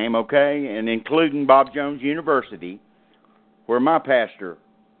his name, okay, and including Bob Jones University, where my pastor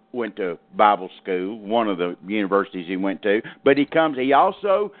went to Bible school, one of the universities he went to. But he comes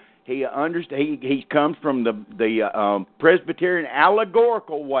from the Presbyterian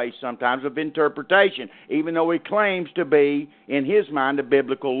allegorical way sometimes of interpretation, even though he claims to be, in his mind, a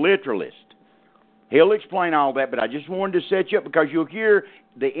biblical literalist. He'll explain all that, but I just wanted to set you up because you'll hear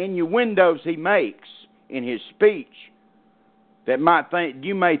the innuendos he makes in his speech that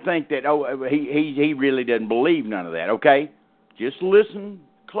you may think that, he really doesn't believe none of that, okay? Just listen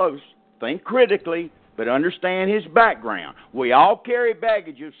close, think critically, but understand his background. We all carry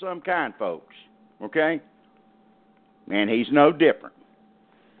baggage of some kind, folks, okay? And he's no different.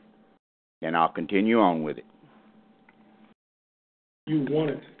 And I'll continue on with it. You want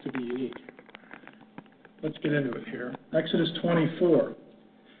it to be unique. Let's get into it here. Exodus 24.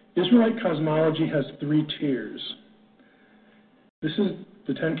 Israelite cosmology has 3 tiers. This is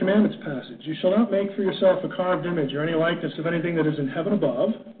the Ten Commandments passage. You shall not make for yourself a carved image or any likeness of anything that is in heaven above,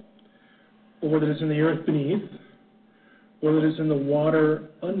 or that is in the earth beneath, or that is in the water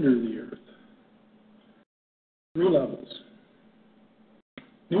under the earth. 3 levels.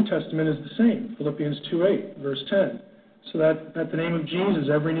 New Testament is the same. Philippians 2:8, verse 10. So that at the name of Jesus,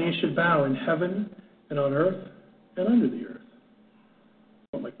 every knee should bow in heaven and on earth and under the earth.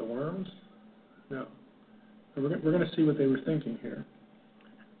 What, like the worms? No. We're going to see what they were thinking here.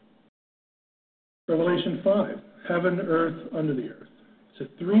 Revelation 5, heaven, earth, under the earth. It's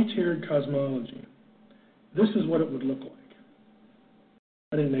a 3-tiered cosmology. This is what it would look like.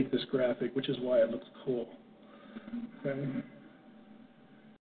 I didn't make this graphic, which is why it looks cool. Okay.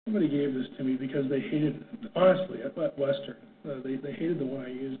 Somebody gave this to me because they hated, honestly, at Western, they hated the one I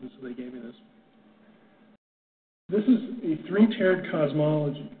used, and so they gave me this. This is a 3-tiered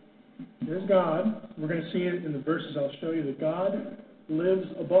cosmology. There's God. We're going to see it in the verses I'll show you, that God lives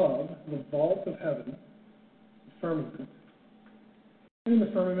above the vault of heaven, the firmament. And in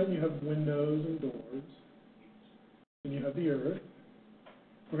the firmament you have windows and doors, and you have the earth.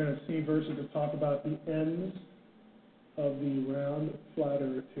 We're going to see verses that talk about the ends of the round, flat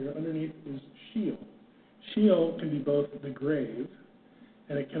earth here. Underneath is Sheol. Sheol can be both the grave,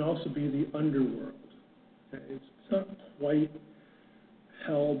 and it can also be the underworld. It's not quite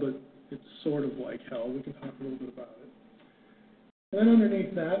hell, but it's sort of like hell. We can talk a little bit about it. And then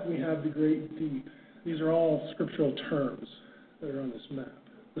underneath that, we have the great deep. These are all scriptural terms that are on this map.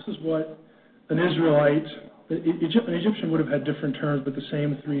 This is what an Israelite, an Egyptian would have had different terms, but the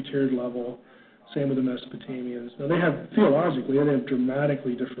same 3-tiered level. Same with the Mesopotamians. Now, they have, theologically, they have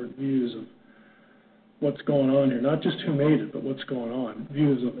dramatically different views of what's going on here. Not just who made it, but what's going on.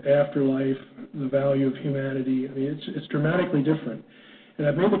 Views of afterlife, the value of humanity. I mean, it's dramatically different. And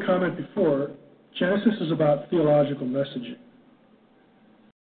I've made the comment before, Genesis is about theological messaging.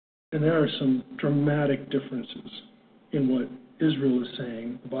 And there are some dramatic differences in what Israel is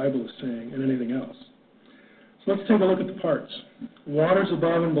saying, the Bible is saying, and anything else. So let's take a look at the parts. Waters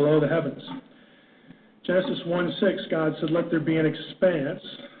above and below the heavens. Genesis 1:6, God said, let there be an expanse.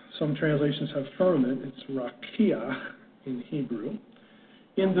 Some translations have firmament. It's rakia in Hebrew.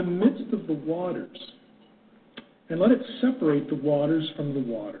 In the midst of the waters. And let it separate the waters from the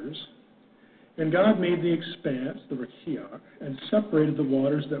waters. And God made the expanse, the rakia, and separated the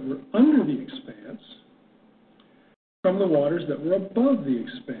waters that were under the expanse from the waters that were above the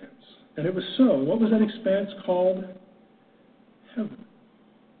expanse. And it was so. What was that expanse called? Heaven.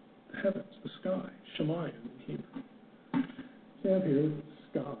 The heavens, the sky. Shemayim in Hebrew. You have here the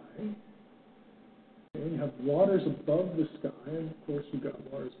sky. And you have waters above the sky, and of course you've got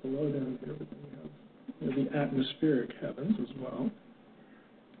waters below down here, but then you have the atmospheric heavens as well.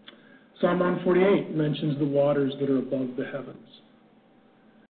 Psalm 148 mentions the waters that are above the heavens.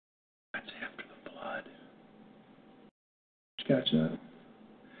 That's after the flood. Did you catch that?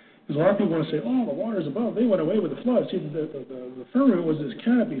 Because a lot of people want to say, oh, the waters above, they went away with the flood. See, the firmament was this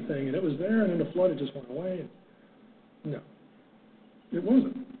canopy thing, and it was there, and then the flood, it just went away. No, it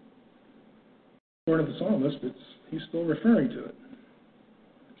wasn't. According to the psalmist, he's still referring to it.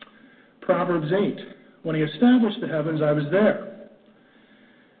 Proverbs 8, when he established the heavens, I was there.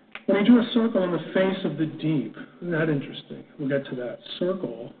 When he drew a circle on the face of the deep, isn't that interesting? We'll get to that.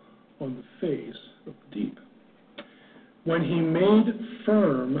 Circle on the face of the deep. When he made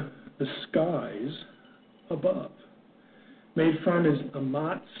firm the skies above. Made firm is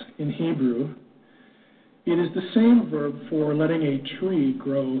amatz in Hebrew. It is the same verb for letting a tree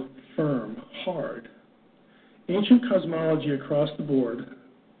grow firm, hard. Ancient cosmology across the board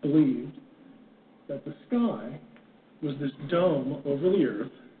believed that the sky was this dome over the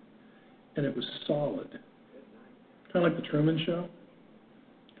earth, and it was solid. Kind of like the Truman Show.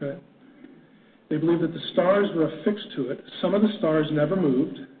 Okay? They believed that the stars were affixed to it. Some of the stars never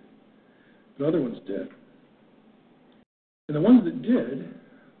moved, but other ones did. And the ones that did,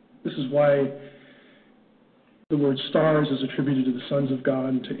 this is why the word stars is attributed to the sons of God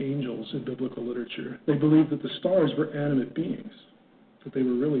and to angels in biblical literature. They believed that the stars were animate beings, that they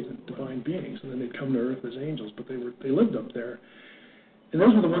were really divine beings, and then they'd come to earth as angels, but they lived up there. And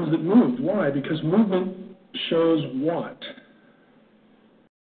those were the ones that moved. Why? Because movement shows what?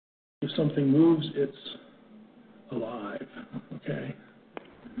 If something moves, it's alive. Okay?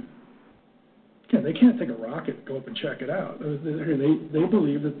 Again, they can't take a rocket and go up and check it out. They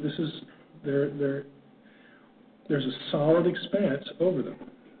believe that this is there's a solid expanse over them.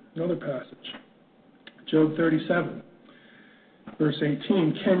 Another passage, Job 37, verse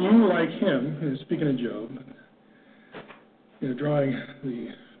 18. Can you, like him, speaking of Job, drawing the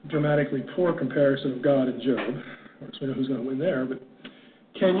dramatically poor comparison of God and Job, of course we know who's going to win there, but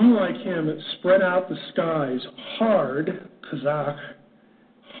can you, like him, spread out the skies hard, kazak,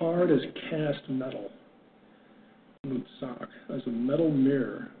 hard as cast metal, mutzak, as a metal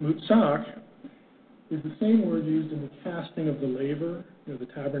mirror. Mutzak is the same word used in the casting of the laver, the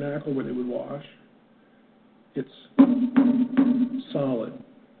tabernacle where they would wash. It's solid.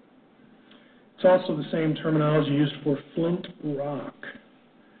 It's also the same terminology used for flint rock.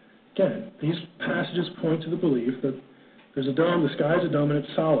 Again, these passages point to the belief that there's a dome, the sky is a dome, and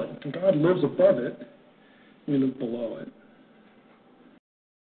it's solid. And God lives above it, we live below it.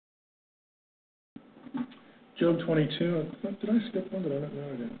 Job 22. Did I skip one? Did I not? No,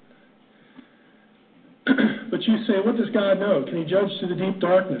 I didn't. But you say, what does God know? Can he judge through the deep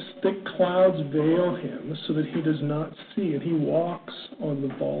darkness? Thick clouds veil him so that he does not see, and he walks on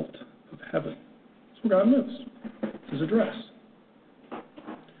the vault of heaven. That's where God lives. It's his address.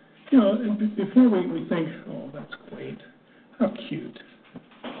 And before we think, oh, that's quaint. How cute.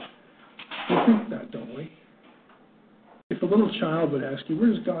 We think that, don't we? If a little child would ask you, where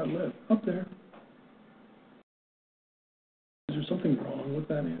does God live? Up there. Is there something wrong with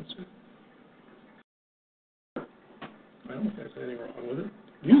that answer? I don't think there's anything wrong with it.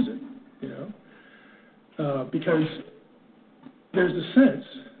 Use it, because there's a sense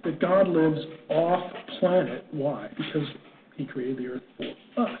that God lives off planet. Why? Because he created the earth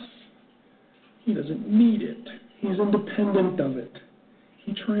for us. He doesn't need it. He's independent of it.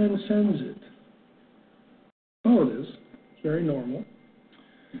 He transcends it. All it is. It's very normal.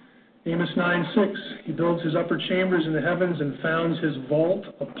 Amos 9:6, he builds his upper chambers in the heavens and founds his vault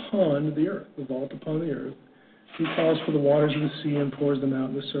upon the earth. The vault upon the earth. He calls for the waters of the sea and pours them out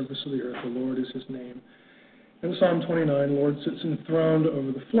in the surface of the earth. The Lord is his name. In Psalm 29, the Lord sits enthroned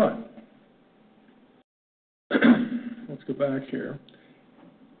over the flood. Let's go back here.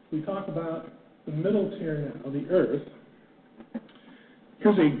 We talk about the middle tier now, the earth.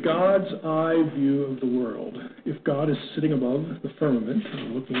 Here's a God's eye view of the world. If God is sitting above the firmament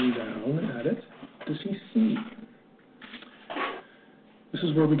and looking down at it, does he see? This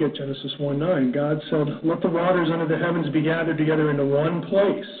is where we get Genesis 1:9. God said, let the waters under the heavens be gathered together into one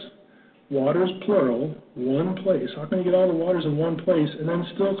place. Waters, plural, one place. How can you get all the waters in one place and then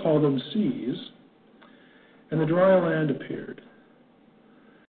still call them seas? And the dry land appeared.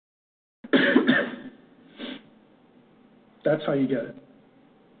 That's how you get it.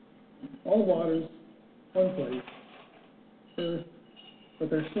 All waters, one place, earth, but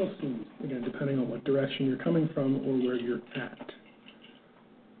they're still seas, again, depending on what direction you're coming from or where you're at.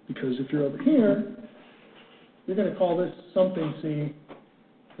 Because if you're over here, you're going to call this something sea,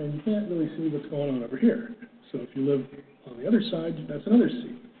 and you can't really see what's going on over here. So if you live on the other side, that's another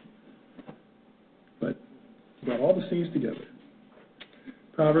sea. But you got all the seas together.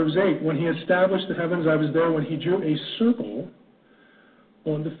 Proverbs 8, when he established the heavens, I was there when he drew a circle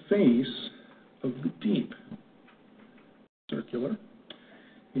on the face of the deep. Circular.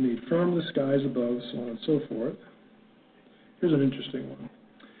 He made firm the skies above, so on and so forth. Here's an interesting one.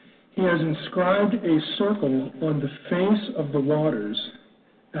 He has inscribed a circle on the face of the waters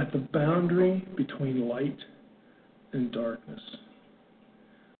at the boundary between light and darkness.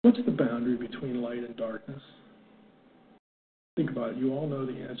 What's the boundary between light and darkness? Think about it. You all know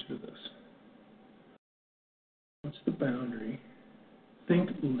the answer to this. What's the boundary? Think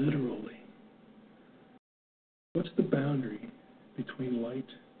literally. What's the boundary between light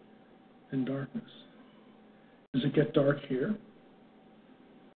and darkness? Does it get dark here?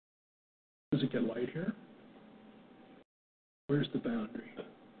 Does it get light here? Where's the boundary?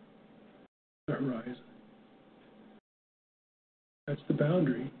 The horizon. That's the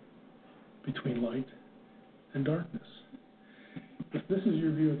boundary between light and darkness. If this is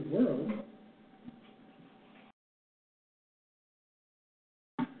your view of the world,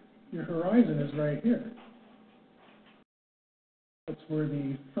 your horizon is right here. That's where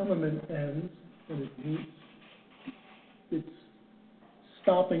the firmament ends and it meets. It's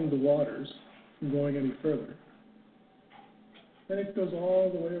stopping the waters from going any further. Then it goes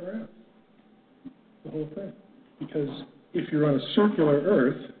all the way around, the whole thing. Because if you're on a circular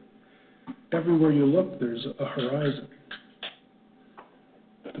Earth, everywhere you look, there's a horizon,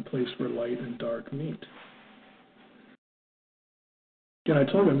 the place where light and dark meet. Again, I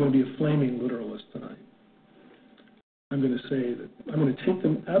told you I'm going to be a flaming literalist tonight. I'm going to say that I'm going to take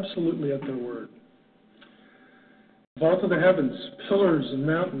them absolutely at their word. Vault of the heavens, pillars and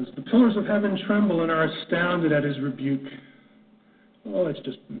mountains. The pillars of heaven tremble and are astounded at his rebuke. Oh, it's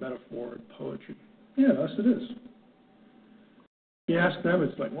just metaphor and poetry. Yeah, us it is. You ask them,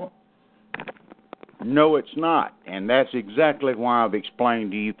 it's like, well. No, it's not. And that's exactly why I've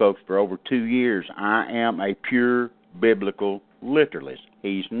explained to you folks for over 2 years, I am a pure biblical literalist.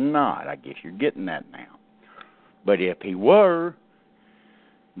 He's not. I guess you're getting that now. But if he were,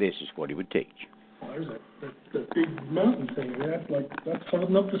 this is what he would teach. Well, there's that big mountain thing. That's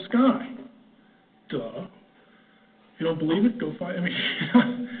holding up the sky. Duh. If you don't believe it, go find. I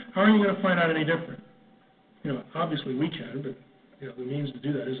mean, how are you going to find out any different? Obviously we can, but the means to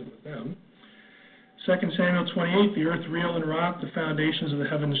do that isn't with them. 2 Samuel 28, the earth reeled and rocked, the foundations of the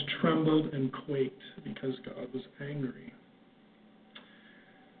heavens trembled and quaked because God was angry.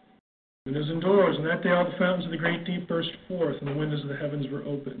 Windows and doors, and that day all the fountains of the great deep burst forth, and the windows of the heavens were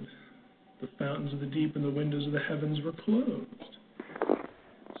opened. The fountains of the deep and the windows of the heavens were closed.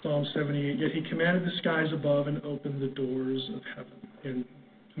 Psalm 78, yet he commanded the skies above and opened the doors of heaven. In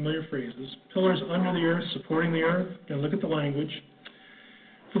familiar phrases, pillars under the earth, supporting the earth. Again, look at the language.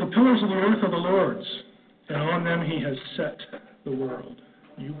 For the pillars of the earth are the Lord's, and on them he has set the world.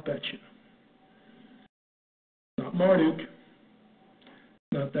 You betcha. Not Marduk.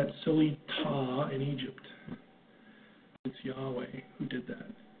 Not that silly Ptah in Egypt. It's Yahweh who did that.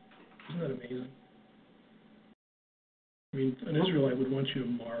 Isn't that amazing? I mean, an Israelite would want you to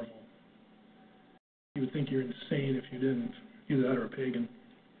marvel. He would think you're insane if you didn't. Either that or a pagan.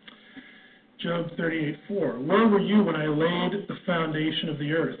 Job 38:4. Where were you when I laid the foundation of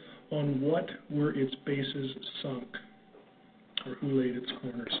the earth? On what were its bases sunk? Or who laid its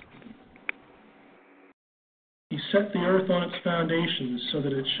corners? He set the earth on its foundations so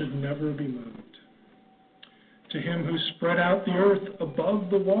that it should never be moved. To him who spread out the earth above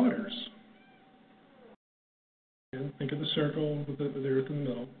the waters. And think of the circle with the earth in the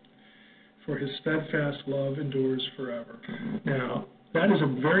middle. For his steadfast love endures forever. Now, that is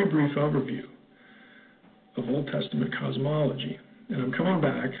a very brief overview of Old Testament cosmology. And I'm coming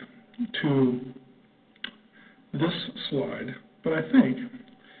back to this slide, but I think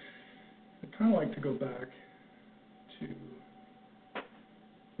I'd kind of like to go back to,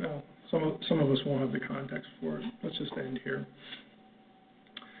 well, some of us won't have the context for it. Let's just end here.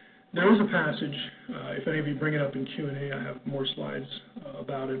 There is a passage, if any of you bring it up in Q&A, I have more slides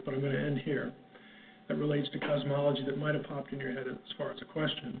about it, but I'm going to end here, that relates to cosmology that might have popped in your head as far as a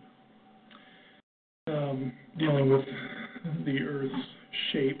question, dealing with the Earth's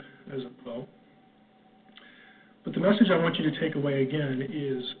shape, as it will. But the message I want you to take away again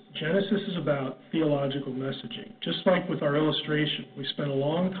is Genesis is about theological messaging. Just like with our illustration, we spent a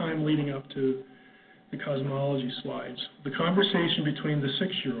long time leading up to the cosmology slides, the conversation between the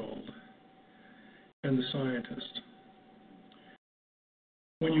 6-year-old and the scientist.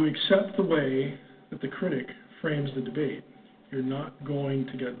 When you accept the way that the critic frames the debate, you're not going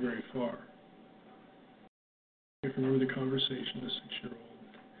to get very far. If you remember the conversation, the 6-year-old.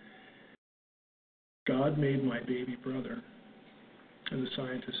 God made my baby brother. And the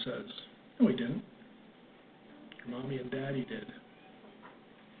scientist says, no, he didn't. Your mommy and daddy did.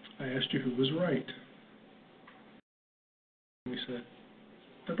 I asked you who was right. And we said,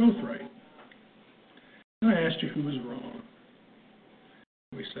 they're both right. And I asked you who was wrong.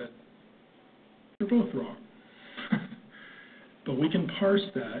 And we said, they're both wrong. But we can parse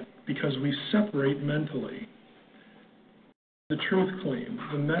that because we separate mentally the truth claim,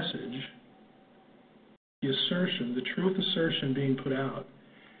 the message, the assertion, the truth assertion being put out,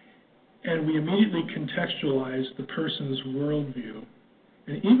 and we immediately contextualize the person's worldview,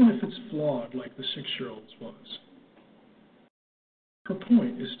 and even if it's flawed like the 6-year-old's was, her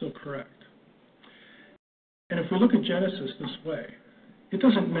point is still correct. And if we look at Genesis this way, it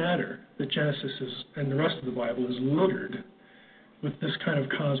doesn't matter that Genesis and the rest of the Bible is littered with this kind of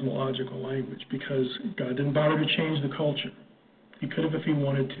cosmological language, because God didn't bother to change the culture. He could have if he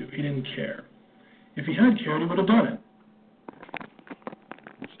wanted to. He didn't care. If he had cared, he would have done it.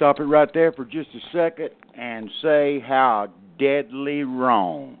 Stop it right there for just a second and say how deadly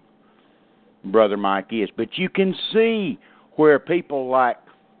wrong Brother Mike is. But you can see where people like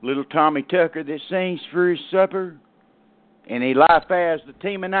little Tommy Tucker that sings for his supper, and Eliphaz the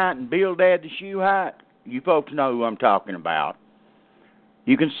Temanite, and Bildad the Shuhite. You folks know who I'm talking about.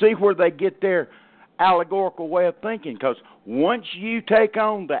 You can see where they get their allegorical way of thinking, because once you take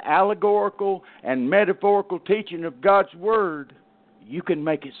on the allegorical and metaphorical teaching of God's Word, you can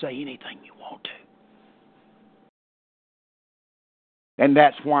make it say anything you want to. And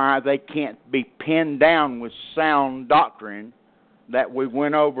that's why they can't be pinned down with sound doctrine that we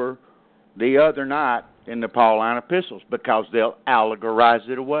went over the other night in the Pauline epistles, because they'll allegorize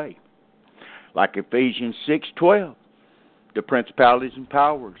it away. Like Ephesians 6:12, the principalities and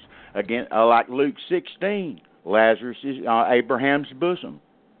powers. Again, like Luke 16, Lazarus is Abraham's bosom.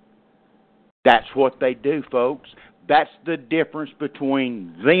 That's what they do, folks. That's the difference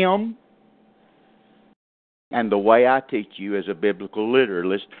between them and the way I teach you as a biblical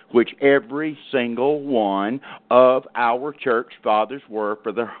literalist, which every single one of our church fathers were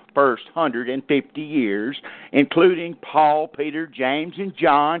for the first 150 years, including Paul, Peter, James, and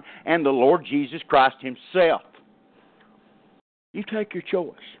John, and the Lord Jesus Christ himself. You take your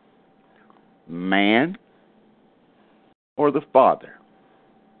choice. Man or the Father.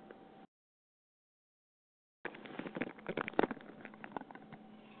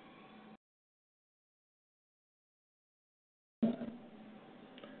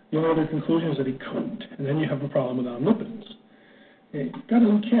 The only other conclusion is that he couldn't, and then you have a problem with omnipotence. God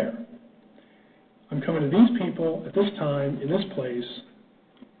doesn't care. I'm coming to these people at this time, in this place.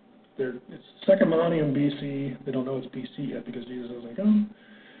 It's second millennium BC. They don't know it's BC yet because Jesus hasn't come.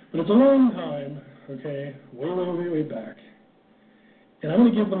 But it's a long time, okay, way back. And I'm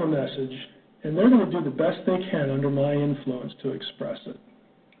going to give them a message, and they're going to do the best they can under my influence to express it.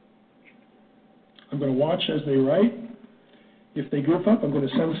 I'm going to watch as they write. If they goof up, I'm going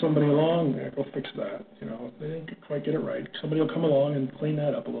to send somebody along, go fix that. If they didn't quite get it right, somebody will come along and clean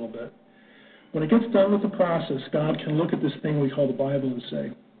that up a little bit. When it gets done with the process, God can look at this thing we call the Bible and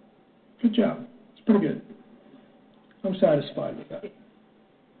say, good job, it's pretty good. I'm satisfied with that.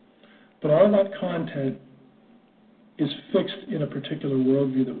 But all that content is fixed in a particular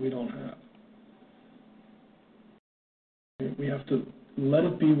worldview that we don't have. We have to let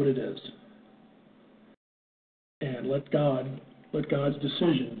it be what it is. And let God's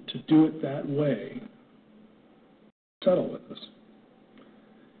decision to do it that way settle with us.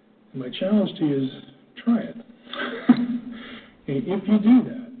 And my challenge to you is try it. If you do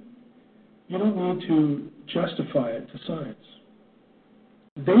that, you don't need to justify it to science.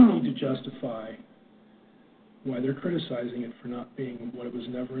 They need to justify why they're criticizing it for not being what it was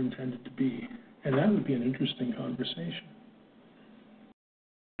never intended to be. And that would be an interesting conversation.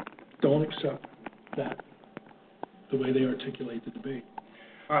 Don't accept that, the way they articulate the debate.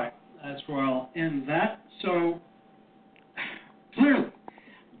 All right, that's where I'll end that. So, clearly,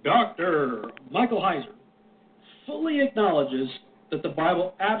 Dr. Michael Heiser fully acknowledges that the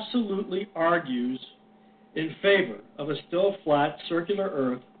Bible absolutely argues in favor of a still flat circular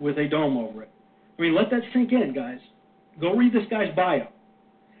earth with a dome over it. I mean, let that sink in, guys. Go read this guy's bio.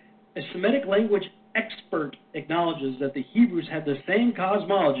 A Semitic language expert acknowledges that the Hebrews had the same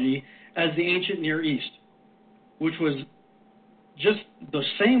cosmology as the ancient Near East, which was just the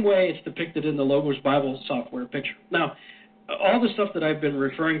same way it's depicted in the Logos Bible software picture. Now, all the stuff that I've been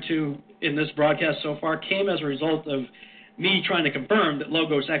referring to in this broadcast so far came as a result of me trying to confirm that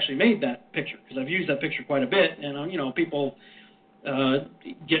Logos actually made that picture, because I've used that picture quite a bit, and people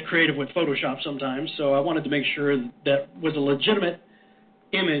get creative with Photoshop sometimes, so I wanted to make sure that was a legitimate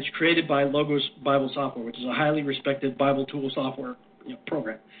image created by Logos Bible Software, which is a highly respected Bible tool software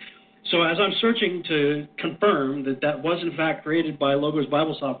program. So as I'm searching to confirm that was in fact created by Logos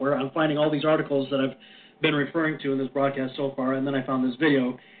Bible Software, I'm finding all these articles that I've been referring to in this broadcast so far, and then I found this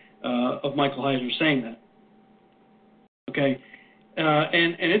video of Michael Heiser saying that. Okay,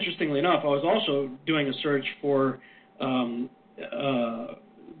 and interestingly enough, I was also doing a search for the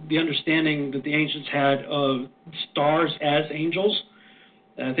understanding that the ancients had of stars as angels.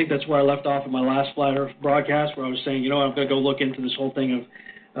 And I think that's where I left off in my last Flat Earth broadcast, where I was saying, I'm going to go look into this whole thing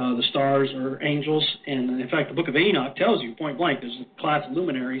of the stars or angels. And in fact, the book of Enoch tells you point blank there's a class of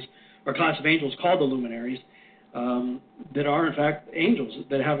luminaries, or a class of angels called the luminaries. that are, in fact, angels,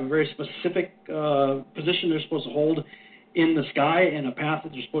 that have a very specific position they're supposed to hold in the sky and a path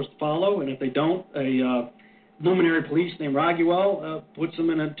that they're supposed to follow. And if they don't, a luminary police named Raguel puts them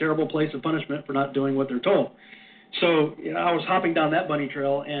in a terrible place of punishment for not doing what they're told. So I was hopping down that bunny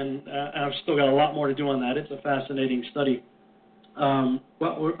trail, and I've still got a lot more to do on that. It's a fascinating study.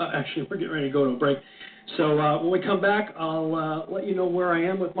 We're getting ready to go to a break. So when we come back, I'll let you know where I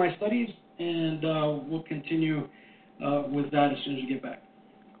am with my studies, and we'll continue with that as soon as we get back.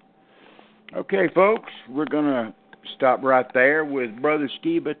 Okay, folks, we're going to stop right there with Brother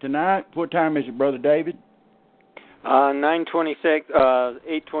Skiba tonight. What time is it, Brother David? 9:26,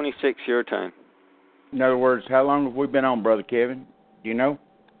 8:26 your time. In other words, how long have we been on, Brother Kevin? Do you know?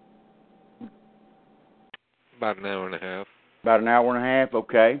 About an hour and a half. About an hour and a half,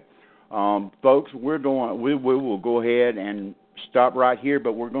 okay. Folks, we will go ahead and stop right here,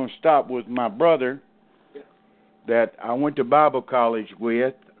 but we're going to stop with my brother that I went to Bible college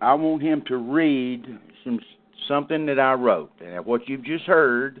with. I want him to read something that I wrote. And what you've just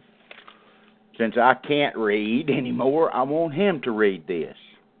heard, since I can't read anymore, I want him to read this,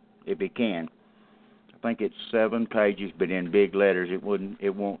 if he can. I think it's 7 pages, but in big letters. It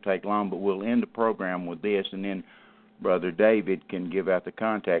won't take long, but we'll end the program with this, and then Brother David can give out the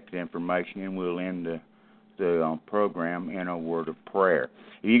contact information, and we'll end the program in a word of prayer.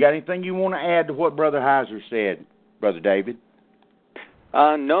 Have you got anything you want to add to what Brother Heiser said, Brother David?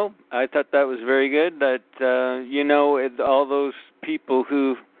 No, I thought that was very good. That, all those people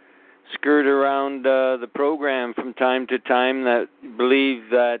who skirt around the program from time to time that believe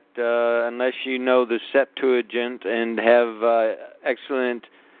that unless you know the Septuagint and have excellent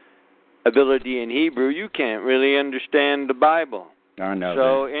ability in Hebrew, you can't really understand the Bible. I know.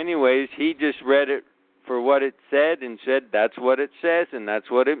 So anyways, he just read it for what it said and said that's what it says and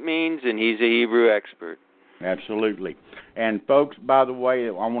that's what it means, and he's a Hebrew expert. Absolutely. And folks, by the way,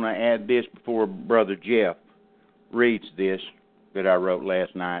 I want to add this before Brother Jeff reads this that I wrote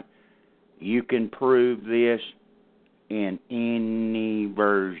last night. You can prove this in any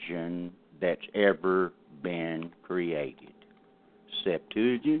version that's ever been created.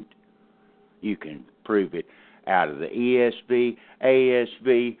 Septuagint, you can prove it out of the ESV,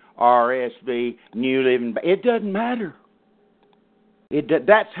 ASV, RSV, New Living. It doesn't matter.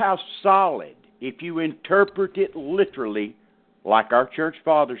 That's how solid, if you interpret it literally like our church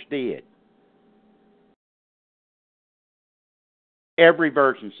fathers did. Every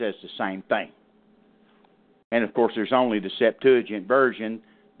version says the same thing. And, of course, there's only the Septuagint version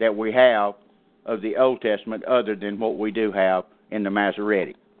that we have of the Old Testament other than what we do have in the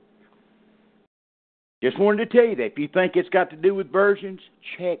Masoretic. Just wanted to tell you that if you think it's got to do with versions,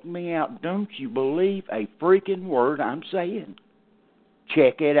 check me out. Don't you believe a freaking word I'm saying?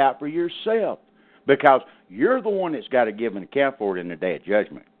 Check it out for yourself, because you're the one that's got to give an account for it in the day of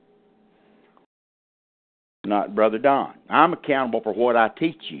judgment. Not Brother Don. I'm accountable for what I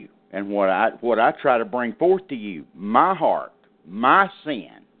teach you and what I try to bring forth to you. My heart, my sin,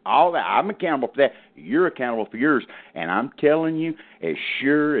 all that. I'm accountable for that. You're accountable for yours. And I'm telling you, as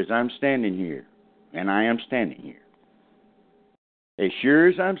sure as I'm standing here, and I am standing here, as sure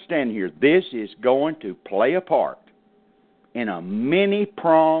as I'm standing here, this is going to play a part in a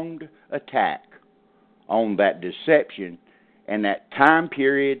many-pronged attack on that deception and that time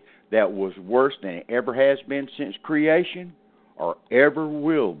period that was worse than it ever has been since creation or ever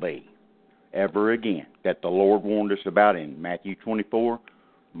will be ever again, that the Lord warned us about in Matthew 24,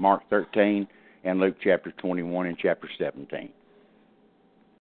 Mark 13, and Luke chapter 21 and chapter 17.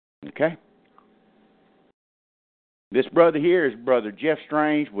 Okay? This brother here is Brother Jeff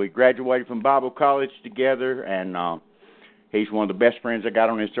Strange. We graduated from Bible college together, and he's one of the best friends I got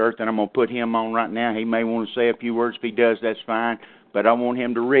on this earth, and I'm going to put him on right now. He may want to say a few words. If he does, that's fine. But I want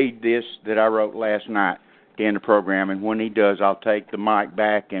him to read this that I wrote last night to end the program, and when he does, I'll take the mic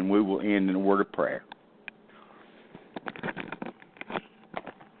back, and we will end in a word of prayer.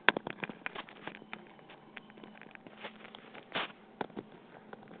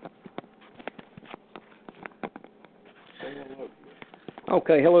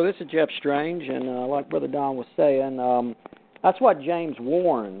 Okay, hello, this is Jeff Strange, and like Brother Don was saying, that's what James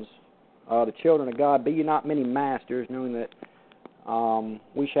warns the children of God, be ye not many masters, knowing that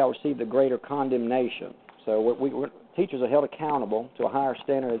we shall receive the greater condemnation. So teachers are held accountable to a higher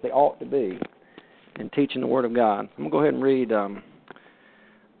standard as they ought to be in teaching the Word of God. I'm going to go ahead and read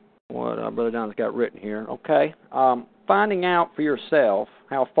what Brother Don's got written here. Okay, finding out for yourself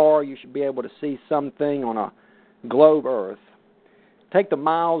how far you should be able to see something on a globe Earth. Take the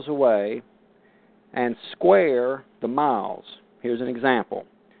miles away and square the miles. Here's an example.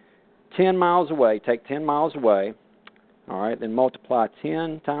 10 miles away, take 10 miles away, all right, then multiply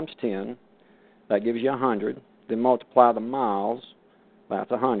 10 times 10, that gives you 100. Then multiply the miles,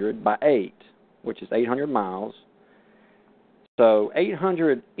 that's 100, by 8, which is 800 miles. So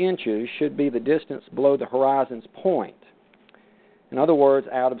 800 inches should be the distance below the horizon's point. In other words,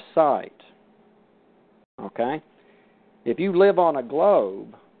 out of sight. Okay? If you live on a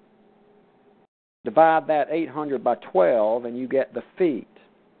globe, divide that 800 by 12 and you get the feet.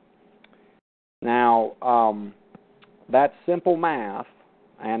 Now, that's simple math,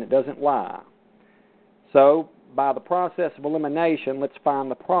 and it doesn't lie. So, by the process of elimination, let's find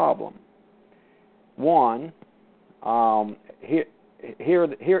the problem. One, here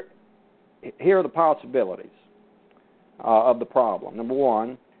are the possibilities of the problem. Number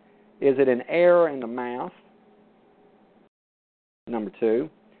one, is it an error in the math? Number two,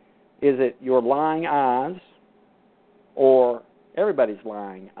 is it your lying eyes or everybody's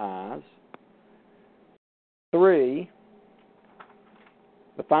lying eyes? Three,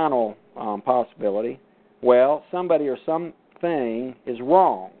 the final possibility, well, somebody or something is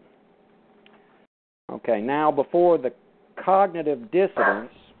wrong. Okay, now before the cognitive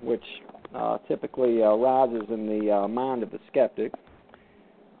dissonance, which typically arises in the mind of the skeptic,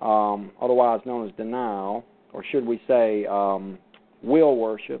 otherwise known as denial, or should we say will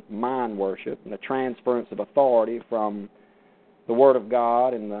worship, mind worship, and the transference of authority from the Word of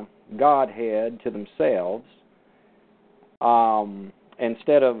God and the Godhead to themselves,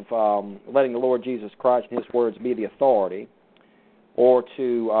 instead of letting the Lord Jesus Christ and His words be the authority, or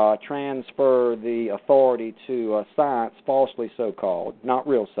to transfer the authority to science, falsely so-called, not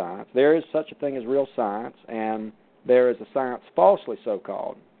real science. There is such a thing as real science, and there is a science falsely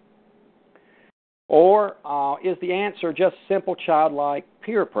so-called. Or is the answer just simple childlike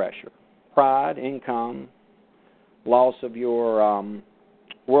peer pressure, pride, income, loss of your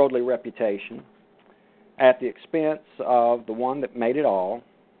worldly reputation, at the expense of the one that made it all,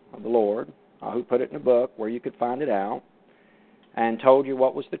 the Lord, who put it in a book where you could find it out, and told you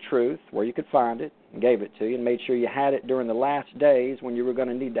what was the truth, where you could find it, and gave it to you, and made sure you had it during the last days when you were going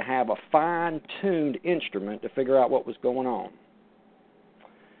to need to have a fine-tuned instrument to figure out what was going on.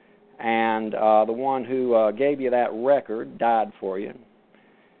 And the one who gave you that record died for you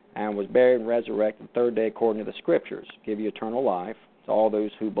and was buried and resurrected the third day according to the Scriptures, give you eternal life to all those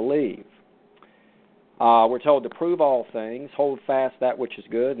who believe. We're told to prove all things, hold fast that which is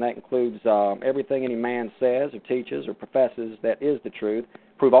good, and that includes everything any man says or teaches or professes that is the truth.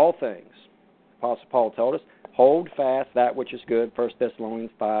 Prove all things. Apostle Paul told us, hold fast that which is good, 1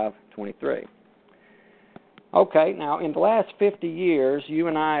 Thessalonians 5:23. Okay, now in the last 50 years, you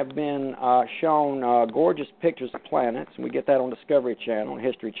and I have been shown gorgeous pictures of planets, and we get that on Discovery Channel and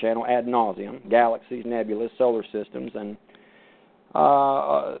History Channel ad nauseum, galaxies, nebulas, solar systems, and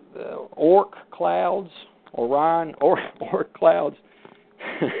Oort clouds, Orion, Oort clouds,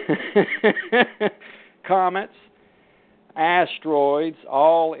 comets, asteroids,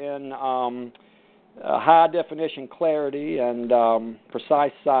 all in high-definition clarity and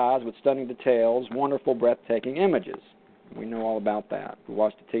precise size with stunning details, wonderful, breathtaking images. We know all about that. We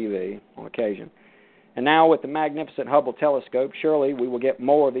watch the TV on occasion. And now with the magnificent Hubble telescope, surely we will get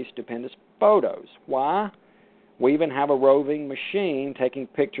more of these stupendous photos. Why? We even have a roving machine taking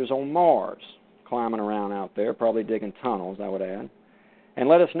pictures on Mars, climbing around out there, probably digging tunnels, I would add. And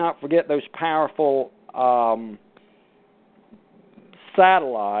let us not forget those powerful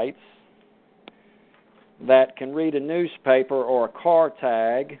satellites that can read a newspaper or a car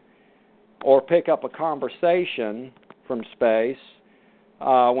tag or pick up a conversation from space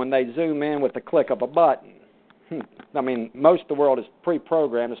when they zoom in with the click of a button. I mean, most of the world is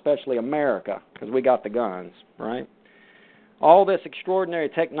pre-programmed, especially America, because we got the guns, right? All this extraordinary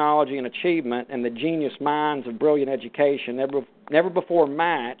technology and achievement and the genius minds of brilliant education never before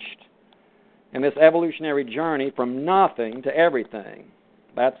matched in this evolutionary journey from nothing to everything.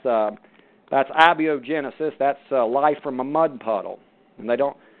 That's abiogenesis. That's life from a mud puddle, and they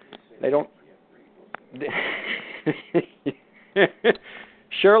don't.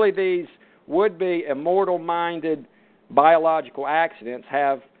 Surely these would-be immortal-minded biological accidents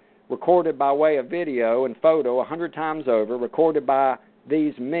have recorded by way of video and photo 100 times over, recorded by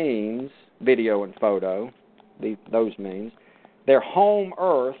these means, video and photo, those means, their home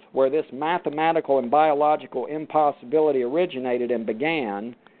Earth, where this mathematical and biological impossibility originated and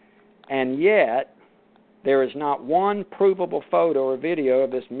began, and yet there is not one provable photo or video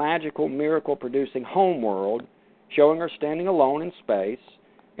of this magical, miracle-producing home world showing her standing alone in space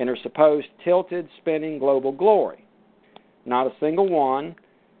in her supposed tilted, spinning global glory. Not a single one,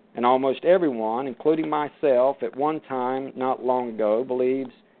 and almost everyone, including myself, at one time not long ago,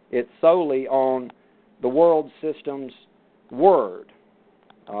 believes it solely on the world system's word,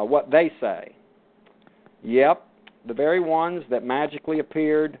 what they say. Yep, the very ones that magically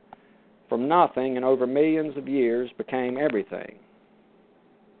appeared from nothing and over millions of years became everything.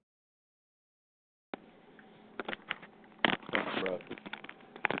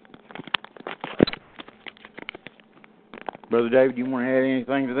 Brother David, you want to add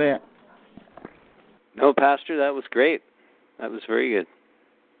anything to that? No, Pastor, that was great. That was very good.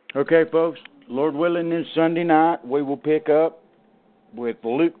 Okay, folks, Lord willing, this Sunday night we will pick up with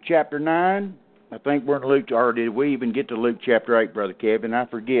Luke chapter 9. I think we're in Luke, or did we even get to Luke chapter 8, Brother Kevin? I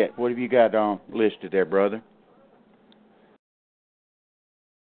forget. What have you got listed there, brother?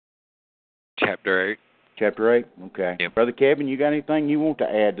 Chapter 8. Chapter 8? Okay. Yep. Brother Kevin, you got anything you want to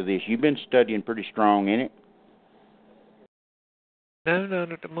add to this? You've been studying pretty strong in it. No,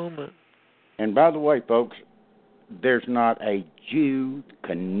 not at the moment. And by the way, folks, there's not a Jew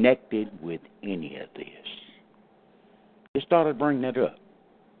connected with any of this. Just thought I'd bring that up.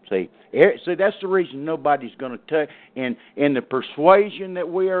 See, that's the reason nobody's going to touch. In the persuasion that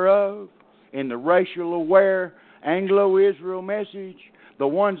we are of, in the racial aware Anglo-Israel message, the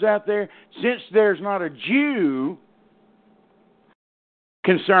ones out there, since there's not a Jew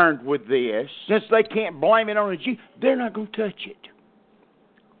concerned with this, since they can't blame it on a Jew, they're not going to touch it.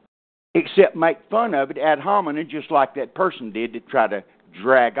 Except make fun of it ad hominem, just like that person did to try to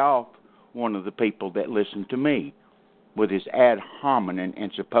drag off one of the people that listened to me with his ad hominem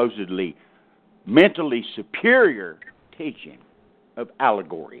and supposedly mentally superior teaching of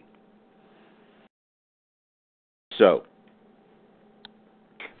allegory. So,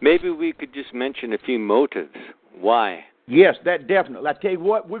 maybe we could just mention a few motives. Why? Yes, that definitely. I tell you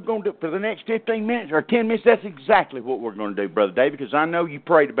what, we're going to do for the next 15 minutes or 10 minutes. That's exactly what we're going to do, Brother David, because I know you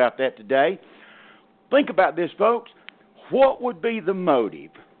prayed about that today. Think about this, folks. What would be the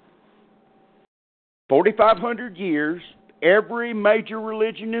motive? 4,500 years, every major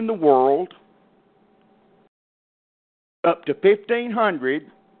religion in the world, up to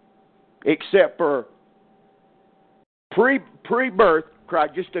 1,500, except for pre-birth,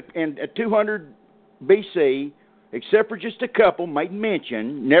 just in 200 BC. Except for just a couple made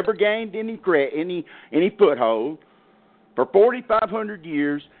mention, never gained any foothold. For 4,500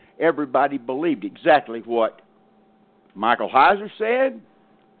 years, everybody believed exactly what Michael Heiser said,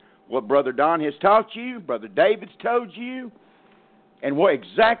 what Brother Don has taught you, Brother David's told you, and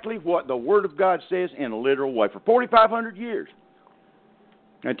exactly what the Word of God says in a literal way. For 4,500 years,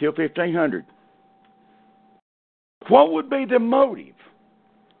 until 1,500. What would be the motive?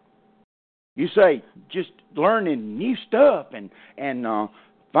 You say, just learning new stuff and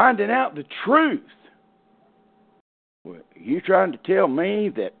finding out the truth. Well, you trying to tell me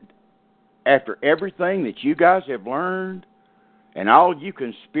that after everything that you guys have learned and all you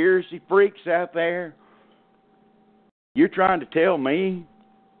conspiracy freaks out there, you're trying to tell me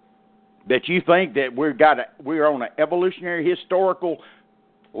that you think that we're on an evolutionary historical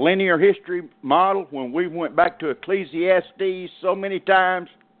linear history model when we went back to Ecclesiastes so many times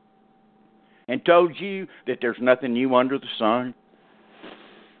and told you that there's nothing new under the sun?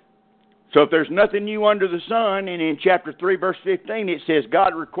 So if there's nothing new under the sun, and in chapter 3, verse 15, it says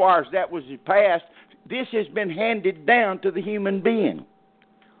God requires that was the past, this has been handed down to the human being.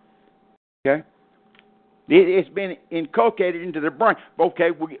 Okay? It's been inculcated into their brain. Okay,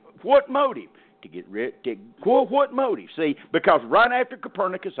 what motive? To get rid. What motive? See, because right after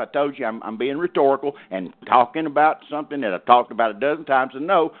Copernicus, I told you I'm being rhetorical and talking about something that I've talked about a dozen times. And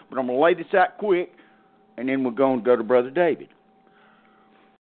no, but I'm going to lay this out quick, and then we're going to go to Brother David.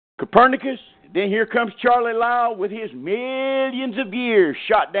 Copernicus. Then here comes Charlie Lyell with his millions of years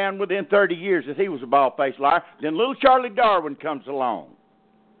shot down within 30 years that he was a bald-faced liar. Then little Charlie Darwin comes along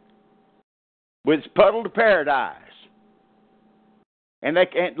with his puddle to paradise. And they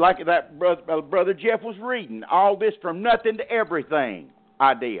can't, like that brother Jeff was reading, all this from nothing to everything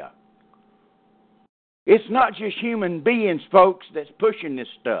idea. It's not just human beings, folks, that's pushing this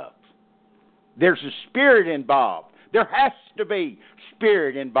stuff. There's a spirit involved. There has to be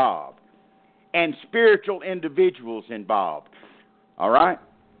spirit involved. And spiritual individuals involved. All right?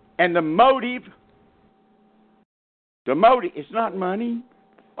 And the motive, it's not money.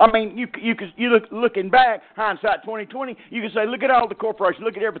 I mean, you looking back, hindsight 2020, you can say, look at all the corporations,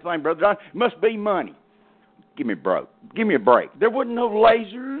 look at everything, Brother Don. It must be money. Give me a break. There wasn't no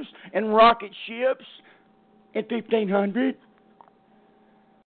lasers and rocket ships in 1500.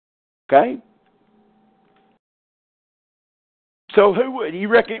 Okay? So you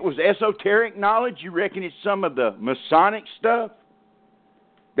reckon it was esoteric knowledge? You reckon it's some of the Masonic stuff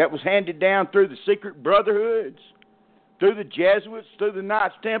that was handed down through the secret brotherhoods? through the Jesuits, through the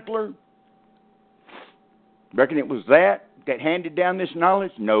Knights Templar? Reckon it was that handed down this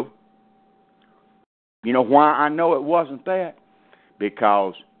knowledge? No. You know why I know it wasn't that?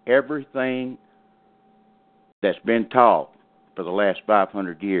 Because everything that's been taught for the last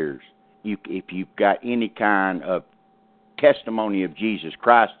 500 years, if you've got any kind of testimony of Jesus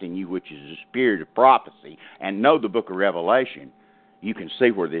Christ in you, which is the spirit of prophecy, and know the book of Revelation, you can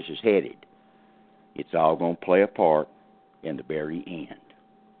see where this is headed. It's all going to play a part in the very end.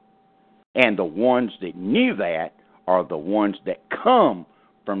 And the ones that knew that are the ones that come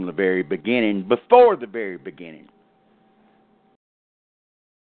from the very beginning, before the very beginning.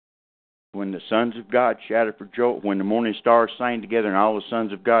 When the sons of God shouted for joy, when the morning stars sang together and all the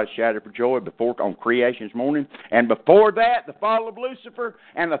sons of God shouted for joy on creation's morning, and before that, the fall of Lucifer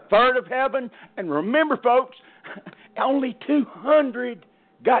and the third of heaven. And remember, folks, only 200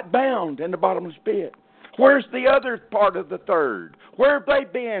 got bound in the bottomless pit. Where's the other part of the third? Where have they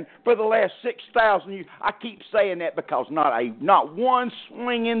been for the last 6,000 years? I keep saying that because not one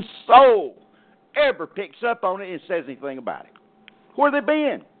swinging soul ever picks up on it and says anything about it. Where have they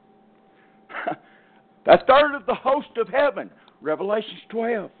been? A third of the host of heaven, Revelation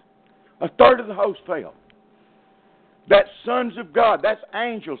 12. A third of the host fell. That's sons of God. That's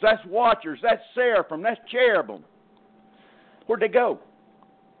angels. That's watchers. That's seraphim. That's cherubim. Where'd they go?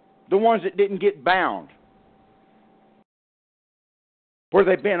 The ones that didn't get bound. Where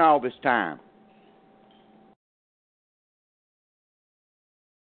have they been all this time?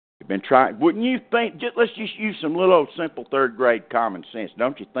 They've been trying. Wouldn't you think, let's just use some little old simple third grade common sense.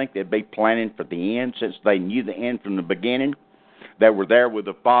 Don't you think they'd be planning for the end since they knew the end from the beginning? They were there with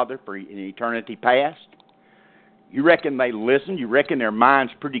the Father for an eternity past? You reckon they listened? You reckon their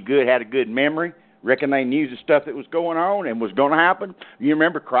mind's pretty good, had a good memory? Reckon they knew the stuff that was going on and was going to happen? You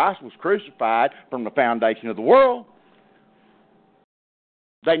remember Christ was crucified from the foundation of the world.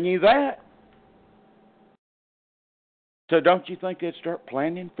 They knew that. So don't you think they'd start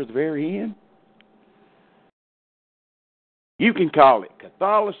planning for the very end? You can call it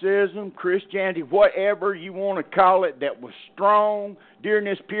Catholicism, Christianity, whatever you want to call it, that was strong during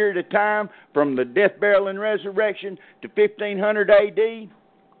this period of time from the death, burial, and resurrection to 1500 A.D.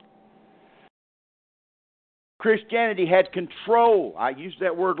 Christianity had control. I use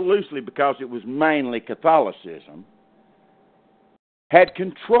that word loosely because it was mainly Catholicism. Had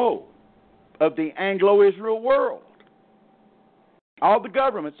control of the Anglo-Israel world. All the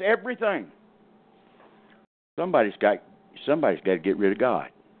governments, everything. Somebody's got to get rid of God.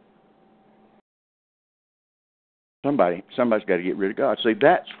 Somebody's got to get rid of God. See,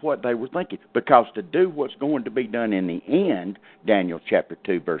 that's what they were thinking. Because to do what's going to be done in the end, Daniel chapter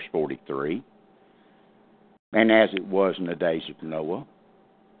 2, verse 43, and as it was in the days of Noah,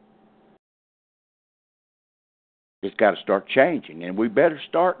 it's got to start changing, and we better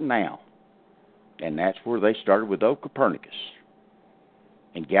start now. And that's where they started with old Copernicus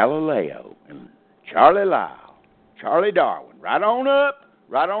and Galileo and Charlie Lyell, Charlie Darwin, right on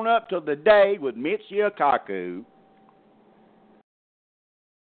up to the day with Michio Kaku.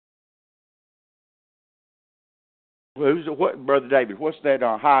 What, Brother David? What's that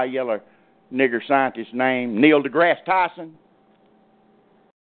high yellow nigger scientist's name? Neil deGrasse Tyson.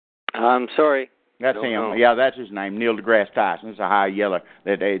 I'm sorry. That's him. Yeah, that's his name, Neil deGrasse Tyson. It's a high yeller.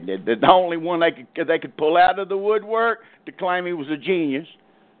 The only one they could pull out of the woodwork to claim he was a genius.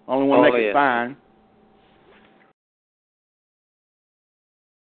 Only one they could find.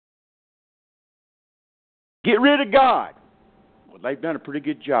 Get rid of God. Well, they've done a pretty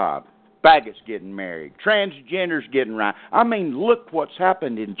good job. Faggots getting married. Transgenders getting right. I mean, look what's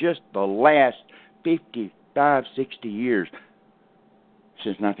happened in just the last 55, 60 years.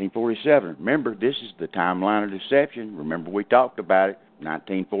 Since 1947. Remember, this is the timeline of deception. Remember, we talked about it.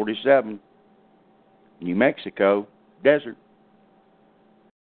 1947. New Mexico, desert.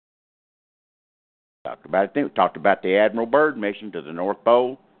 Talked about it then. We talked about the Admiral Byrd mission to the North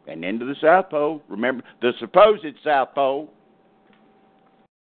Pole and then to the South Pole. Remember, the supposed South Pole.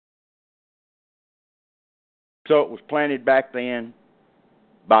 So it was planted back then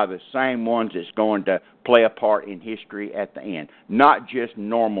by the same ones that's going to play a part in history at the end. Not just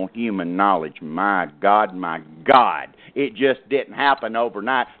normal human knowledge. My God. It just didn't happen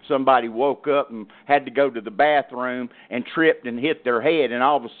overnight. Somebody woke up and had to go to the bathroom and tripped and hit their head, and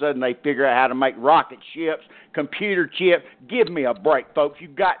all of a sudden they figure out how to make rocket ships, computer chips. Give me a break, folks.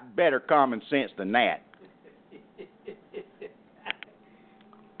 You've got better common sense than that.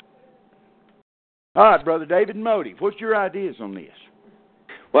 All right, Brother David, motive. What's your ideas on this?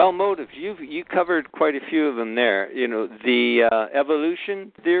 Well, motive, you covered quite a few of them there. You know, the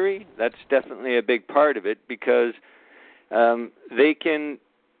evolution theory, that's definitely a big part of it because They can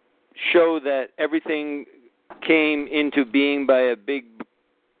show that everything came into being by a big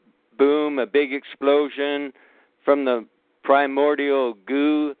boom, a big explosion from the primordial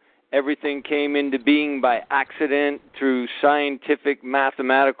goo. Everything came into being by accident through scientific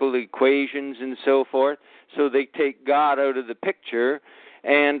mathematical equations and so forth. So they take God out of the picture,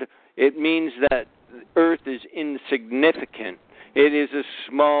 and it means that Earth is insignificant. It is a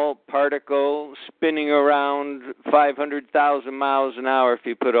small particle spinning around 500,000 miles an hour, if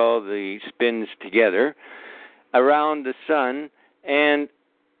you put all the spins together, around the sun, and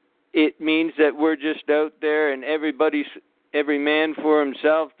it means that we're just out there and every man for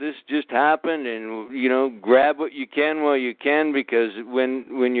himself. This just happened, and grab what you can while you can, because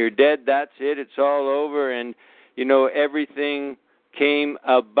when you're dead, that's it. It's all over, and everything came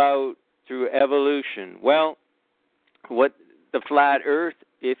about through evolution. Well, what the flat Earth,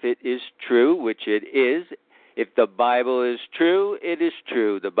 if it is true, which it is, if the Bible is true, it is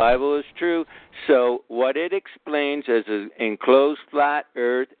true. The Bible is true. So what it explains as an enclosed flat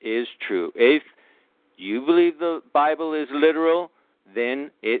Earth is true. If you believe the Bible is literal,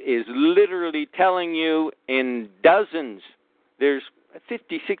 then it is literally telling you in dozens. There's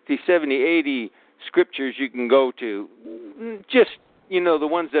 50, 60, 70, 80 scriptures you can go to. Just, the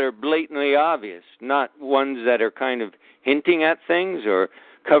ones that are blatantly obvious, not ones that are kind of hinting at things or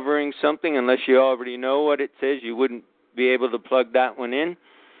covering something. Unless you already know what it says, you wouldn't be able to plug that one in.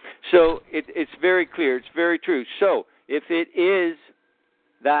 So it's very clear. It's very true. So if it is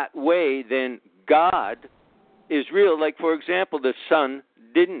that way, then God is real. Like, for example, the sun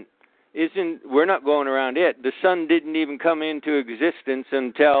we're not going around it. The sun didn't even come into existence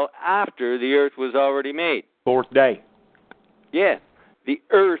until after the earth was already made. Fourth day. Yeah. The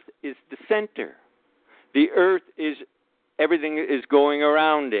earth is the center. The earth is, everything is going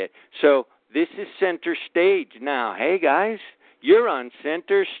around it. So this is center stage now. Hey, guys, you're on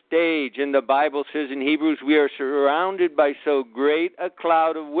center stage. And the Bible says in Hebrews, we are surrounded by so great a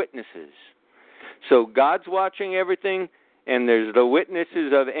cloud of witnesses. So God's watching everything, and there's the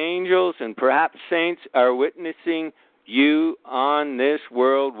witnesses of angels, and perhaps saints are witnessing you on this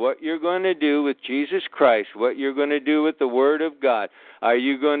world, what you're going to do with Jesus Christ, what you're going to do with the Word of God. Are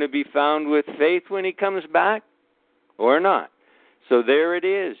you going to be found with faith when He comes back or not? So there it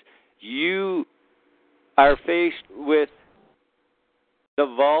is. You are faced with the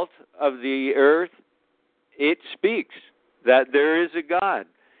vault of the earth. It speaks that there is a God.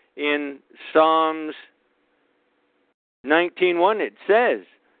 In Psalms 19:1, it says,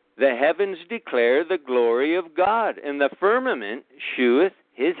 the heavens declare the glory of God, and the firmament sheweth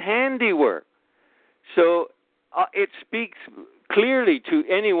His handiwork. So it speaks clearly to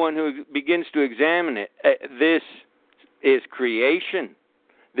anyone who begins to examine it. This is creation.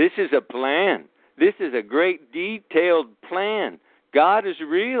 This is a plan. This is a great detailed plan. God is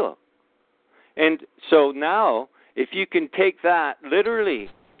real. And so now, if you can take that literally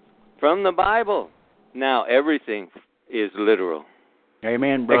from the Bible, now everything is literal.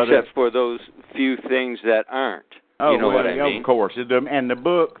 Amen, brother. Except for those few things that aren't. Oh, you know what I mean? Of course. And the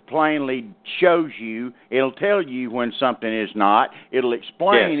book plainly shows you, it'll tell you when something is not. It'll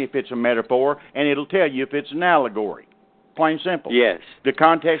explain if it's a metaphor, and it'll tell you if it's an allegory. Plain simple. Yes. The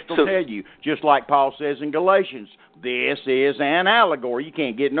context will tell you, just like Paul says in Galatians, this is an allegory. You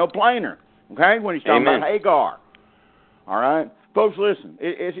can't get no plainer, okay, when he's talking about Hagar. All right? Folks, listen,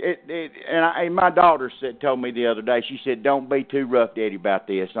 and my daughter told me the other day, she said, don't be too rough, Daddy, about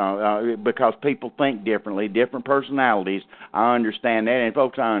this, because people think differently, different personalities. I understand that, and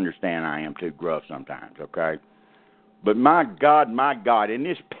folks, I understand I am too gruff sometimes, okay? But my God, in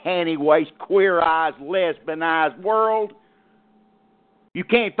this panty-waist, queer-eyes, lesbianized world, you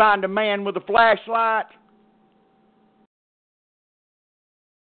can't find a man with a flashlight?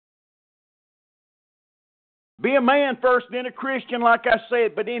 Be a man first, then a Christian, like I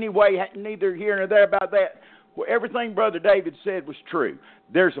said. But anyway, neither here nor there about that. Well, everything Brother David said was true.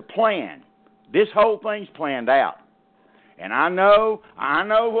 There's a plan. This whole thing's planned out. And I know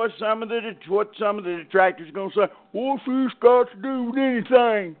what some of the detractors are going to say. What's this got to do with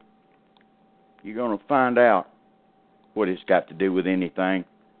anything? You're going to find out what it's got to do with anything.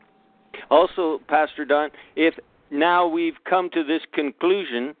 Also, Pastor Don, if now we've come to this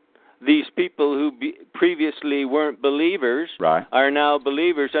conclusion, these people who previously weren't believers are now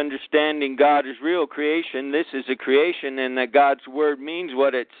believers, understanding God is real creation. This is a creation, and that God's Word means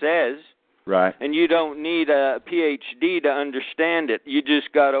what it says. Right. And you don't need a PhD to understand it. You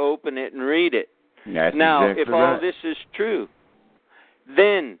just got to open it and read it. That's now, exactly if all right. this is true,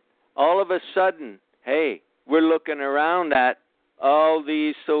 then all of a sudden, hey, we're looking around at all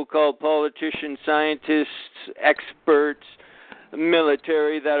these so-called politicians, scientists, experts,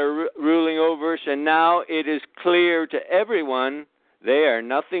 military that are ruling over us, and now it is clear to everyone they are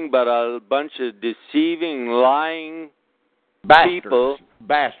nothing but a bunch of deceiving, lying people.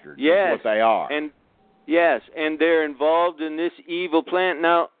 Bastards yes, is what they are. And yes, and they're involved in this evil plan.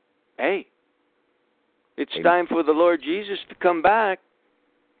 Now, hey, it's time for the Lord Jesus to come back.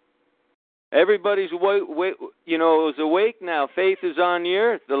 Everybody's is awake now. Faith is on the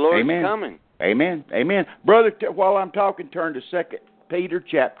earth. The Lord's coming. Amen. Amen. Brother, while I'm talking, turn to 2 Peter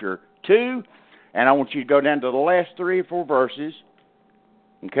chapter 2, and I want you to go down to the last 3 or 4 verses.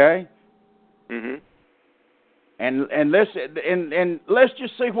 Okay? Mm-hmm. And let's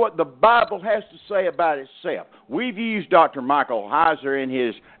just see what the Bible has to say about itself. We've used Dr. Michael Heiser in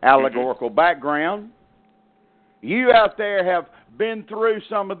his allegorical background. You out there have been through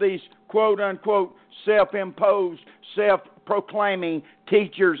some of these quote-unquote self-imposed, self-proclaiming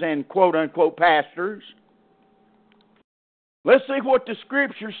teachers and quote-unquote pastors. Let's see what the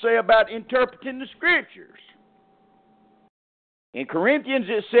Scriptures say about interpreting the Scriptures. In Corinthians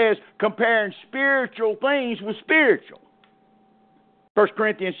it says comparing spiritual things with spiritual. 1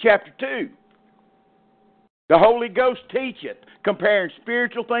 Corinthians chapter 2. The Holy Ghost teacheth, comparing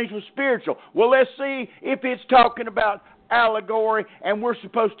spiritual things with spiritual. Well, let's see if it's talking about allegory and we're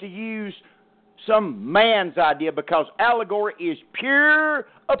supposed to use some man's idea, because allegory is pure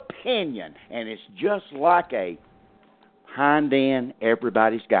opinion, and it's just like a hind end,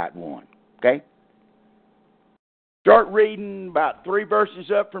 everybody's got one. Okay? Start reading about 3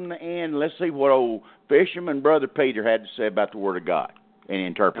 verses up from the end. Let's see what old fisherman Brother Peter had to say about the Word of God and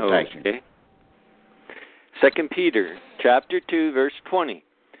interpretation. Okay. 2 Peter chapter 2, verse 20.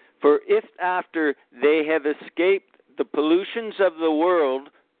 For if after they have escaped the pollutions of the world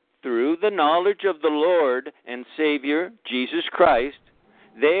through the knowledge of the Lord and Savior, Jesus Christ,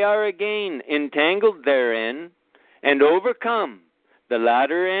 they are again entangled therein and overcome, the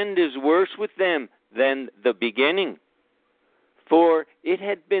latter end is worse with them than the beginning. For it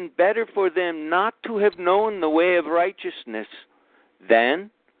had been better for them not to have known the way of righteousness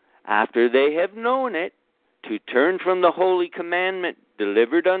than, after they have known it, to turn from the holy commandment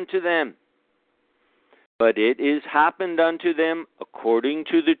delivered unto them. But it is happened unto them according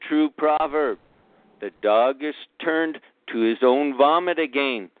to the true proverb, the dog is turned to his own vomit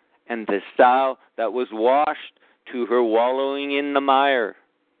again, and the sow that was washed to her wallowing in the mire.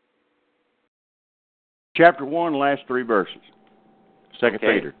 Chapter 1, last 3 verses. 2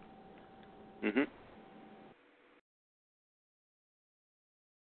 Peter. Mm-hmm.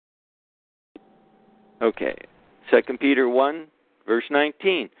 Okay. 2 Peter 1, verse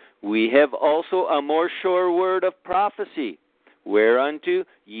 19. We have also a more sure word of prophecy, whereunto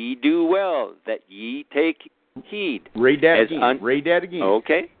ye do well that ye take heed. Read that again. Read that again.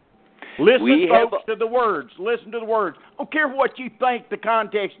 Okay. Listen, folks, to the words. Listen to the words. I don't care what you think the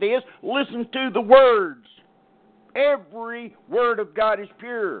context is. Listen to the words. Every word of God is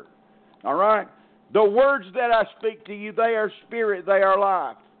pure. All right? The words that I speak to you, they are spirit, they are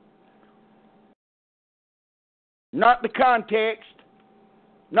life. Not the context,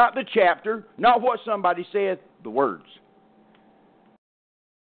 not the chapter, not what somebody said, the words.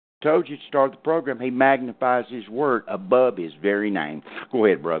 Told you to start the program. He magnifies his word above his very name. Go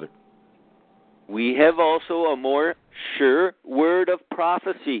ahead, brother. We have also a more sure word of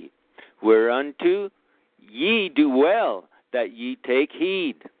prophecy, whereunto ye do well that ye take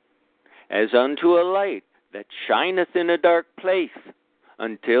heed, as unto a light that shineth in a dark place,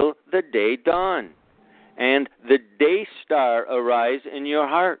 until the day dawn, and the day star arise in your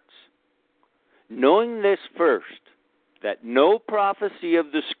hearts. Knowing this first, that no prophecy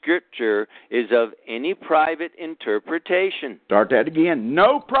of the Scripture is of any private interpretation. Start that again.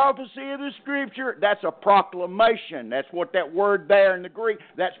 No prophecy of the Scripture, that's a proclamation. That's what that word there in the Greek,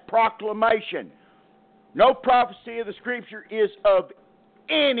 that's proclamation. No prophecy of the Scripture is of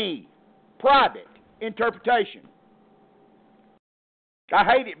any private interpretation. I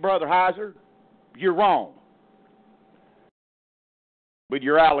hate it, Brother Heiser. You're wrong. With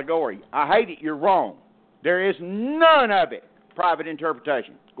your allegory. I hate it, you're wrong. There is none of it private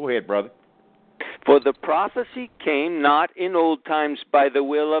interpretation. Go ahead, brother. For the prophecy came not in old times by the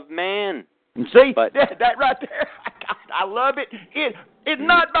will of man. And see, that right there, I love it. It's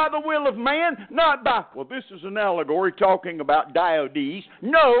not by the will of man, not by, well, this is an allegory talking about Diodes.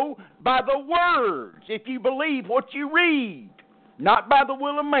 No, by the words, if you believe what you read. Not by the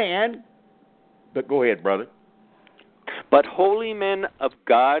will of man. But go ahead, brother. But holy men of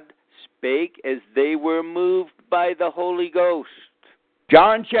God spake as they were moved by the Holy Ghost.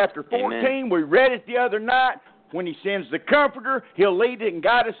 John chapter 14, Amen. We read it the other night. when He sends the Comforter, He'll lead and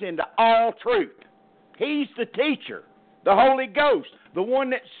guide us into all truth. He's the teacher, the Holy Ghost, the one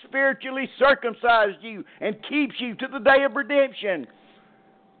that spiritually circumcised you and keeps you to the day of redemption.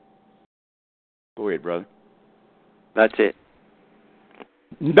 Go ahead, brother. That's it.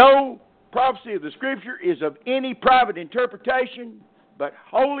 No prophecy of the Scripture is of any private interpretation, but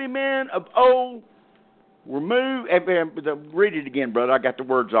holy men of old were moved. Read it again, brother. I got the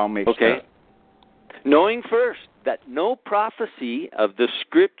words all mixed up. Knowing first that no prophecy of the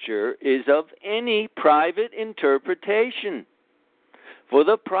Scripture is of any private interpretation. For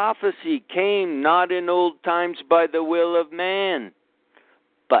the prophecy came not in old times by the will of man,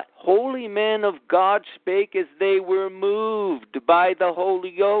 but holy men of God spake as they were moved by the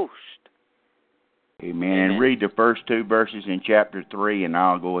Holy Ghost. Amen. And read the first 2 verses in chapter 3, and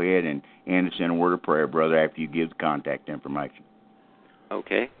I'll go ahead and end us in a word of prayer, brother, after you give the contact information.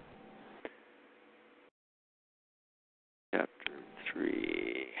 Okay. Chapter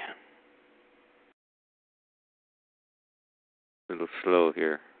 3. A little slow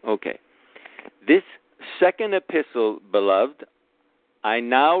here. Okay. This second epistle, beloved, I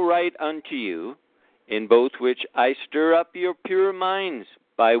now write unto you, in both which I stir up your pure minds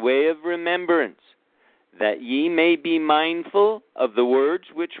by way of remembrance, that ye may be mindful of the words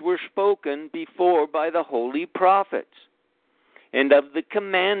which were spoken before by the holy prophets, and of the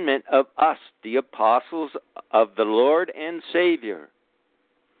commandment of us, the apostles of the Lord and Savior,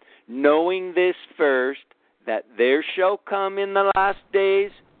 knowing this first, that there shall come in the last days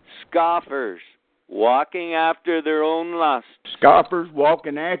scoffers, walking after their own lust. Scoffers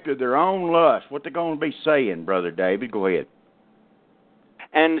walking after their own lust. What they going to be saying, Brother David? Go ahead.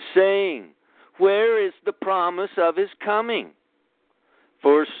 And saying, where is the promise of his coming?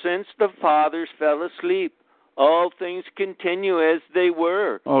 For since the fathers fell asleep, all things continue as they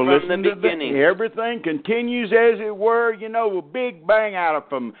were from the beginning. Everything continues as it were. You know, a big bang out of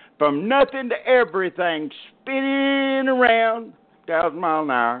from nothing to everything, spinning around 1,000 miles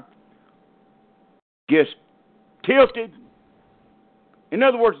an hour. Just tilted. In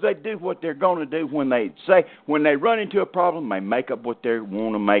other words, they do what they're going to do when they run into a problem, they make up what they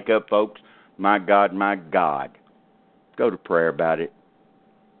want to make up, folks. My God, my God. Go to prayer about it.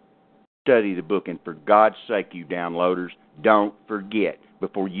 Study the book, and for God's sake, you downloaders, don't forget,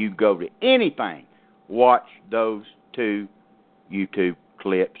 before you go to anything, watch those 2 YouTube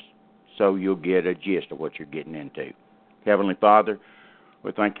clips so you'll get a gist of what you're getting into. Heavenly Father,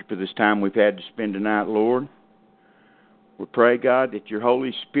 we thank you for this time we've had to spend tonight, Lord. We pray, God, that your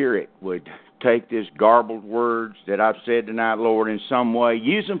Holy Spirit would take these garbled words that I've said tonight, Lord, in some way.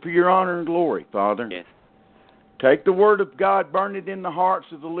 Use them for your honor and glory, Father. Yes. Take the Word of God, burn it in the hearts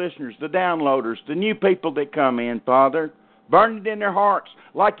of the listeners, the downloaders, the new people that come in, Father. Burn it in their hearts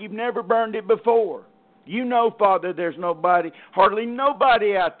like you've never burned it before. You know, Father, there's hardly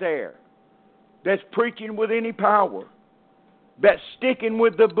nobody out there that's preaching with any power, that's sticking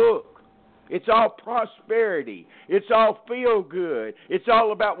with the book. It's all prosperity. It's all feel good. It's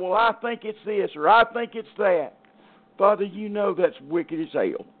all about, well, I think it's this or I think it's that. Father, you know that's wicked as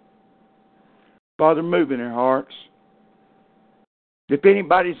hell. Father, move in their hearts. If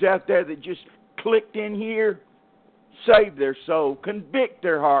anybody's out there that just clicked in here, save their soul. Convict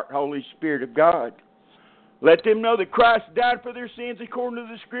their heart, Holy Spirit of God. Let them know that Christ died for their sins according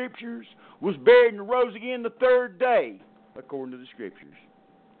to the Scriptures, was buried and rose again the 3rd day according to the Scriptures.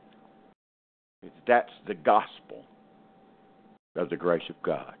 That's the gospel of the grace of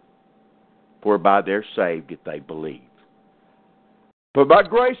God. For by they're saved if they believe. For by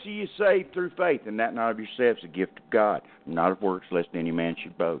grace are you saved through faith, and that not of yourselves, a gift of God, not of works, lest any man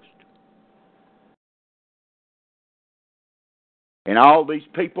should boast. And all these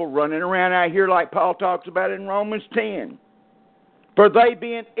people running around out here like Paul talks about in Romans 10. For they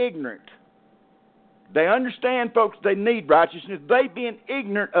being ignorant. They understand, folks, they need righteousness. They being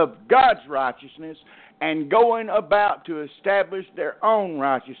ignorant of God's righteousness and going about to establish their own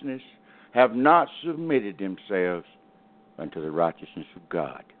righteousness, have not submitted themselves unto the righteousness of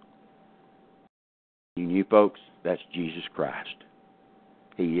God. You folks, that's Jesus Christ.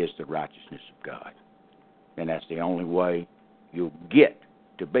 He is the righteousness of God. And that's the only way you'll get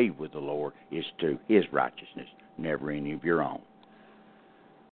to be with the Lord, is through His righteousness, never any of your own.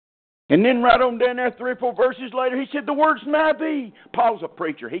 And then right on down there, 3 or 4 verses later, he said, the word's nigh thee. Paul's a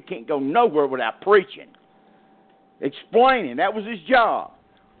preacher. He can't go nowhere without preaching, explaining. That was his job.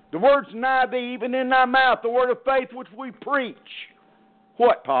 The word's nigh thee, even in thy mouth, the word of faith which we preach.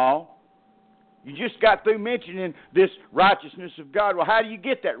 What, Paul? You just got through mentioning this righteousness of God. Well, how do you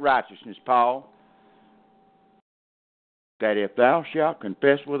get that righteousness, Paul? That if thou shalt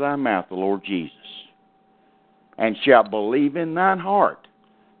confess with thy mouth the Lord Jesus, and shalt believe in thine heart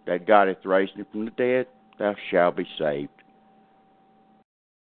that God hath raised him from the dead, thou shalt be saved.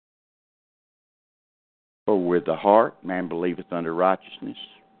 For with the heart man believeth unto righteousness,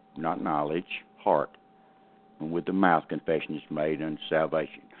 not knowledge, heart. And with the mouth confession is made unto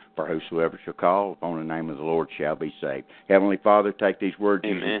salvation. For whosoever shall call upon the name of the Lord shall be saved. Heavenly Father, take these words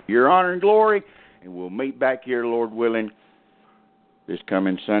in your honor and glory, and we'll meet back here, Lord willing, this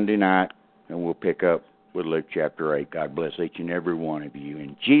coming Sunday night, and we'll pick up with Luke chapter 8. God bless each and every one of you.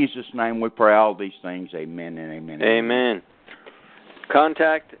 In Jesus' name we pray all these things. Amen and amen. Amen.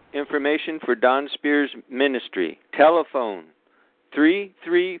 Contact information for Don Spears Ministry. Telephone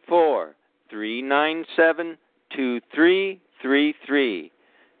 334-397-2333.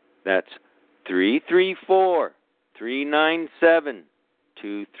 That's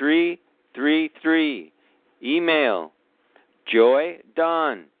 334-397-2333. Email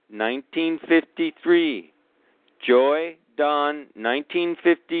joydon1953.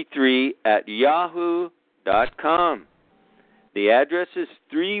 joydon1953@yahoo.com. The address is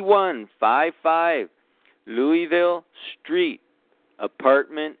 3155 Louisville Street,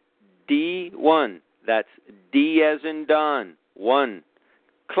 apartment D1. That's D as in Don, 1.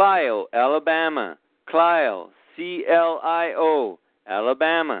 Clio, Alabama. Clio, C-L-I-O,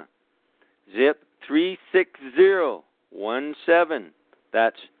 Alabama. Zip 36017.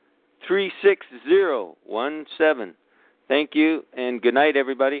 That's 36017. Thank you, and good night,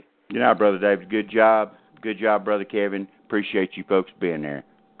 everybody. Good night, Brother David. Good job. Good job, Brother Kevin. Appreciate you folks being there.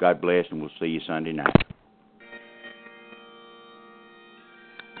 God bless, and we'll see you Sunday night.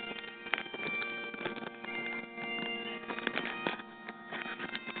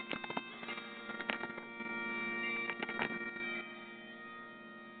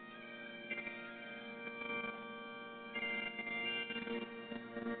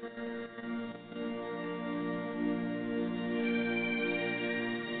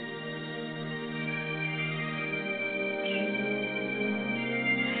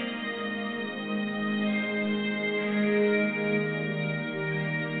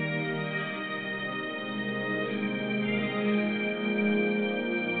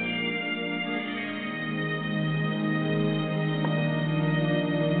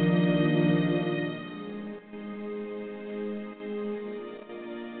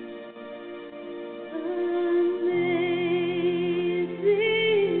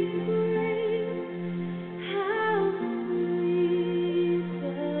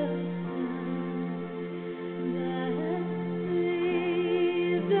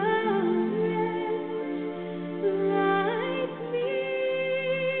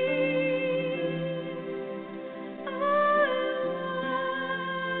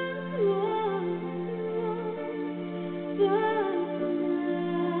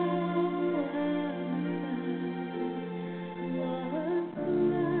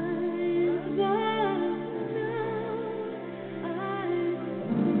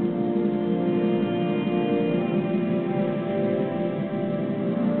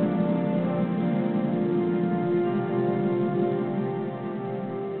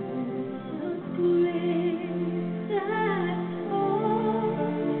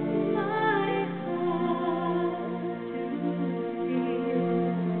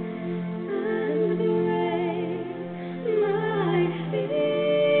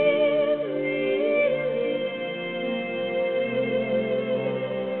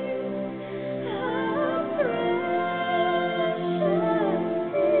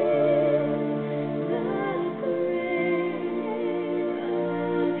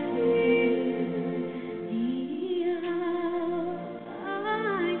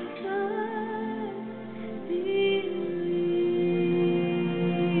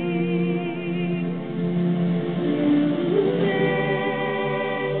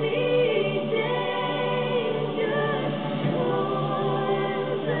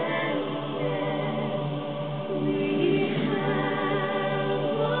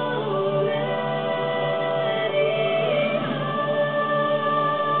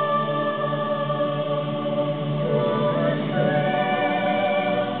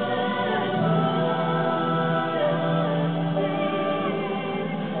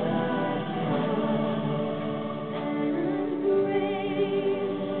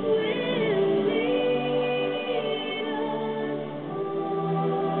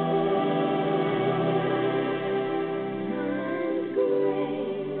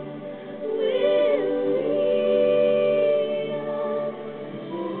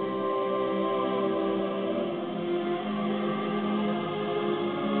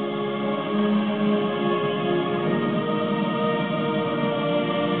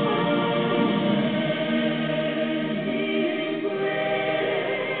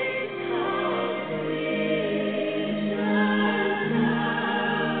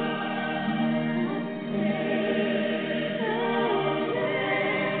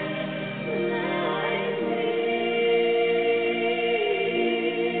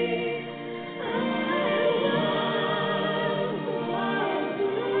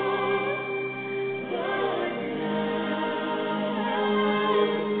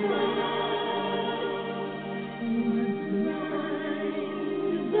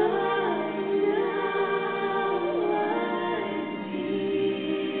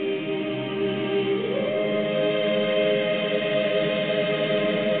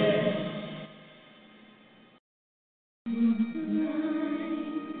 Mm-hmm.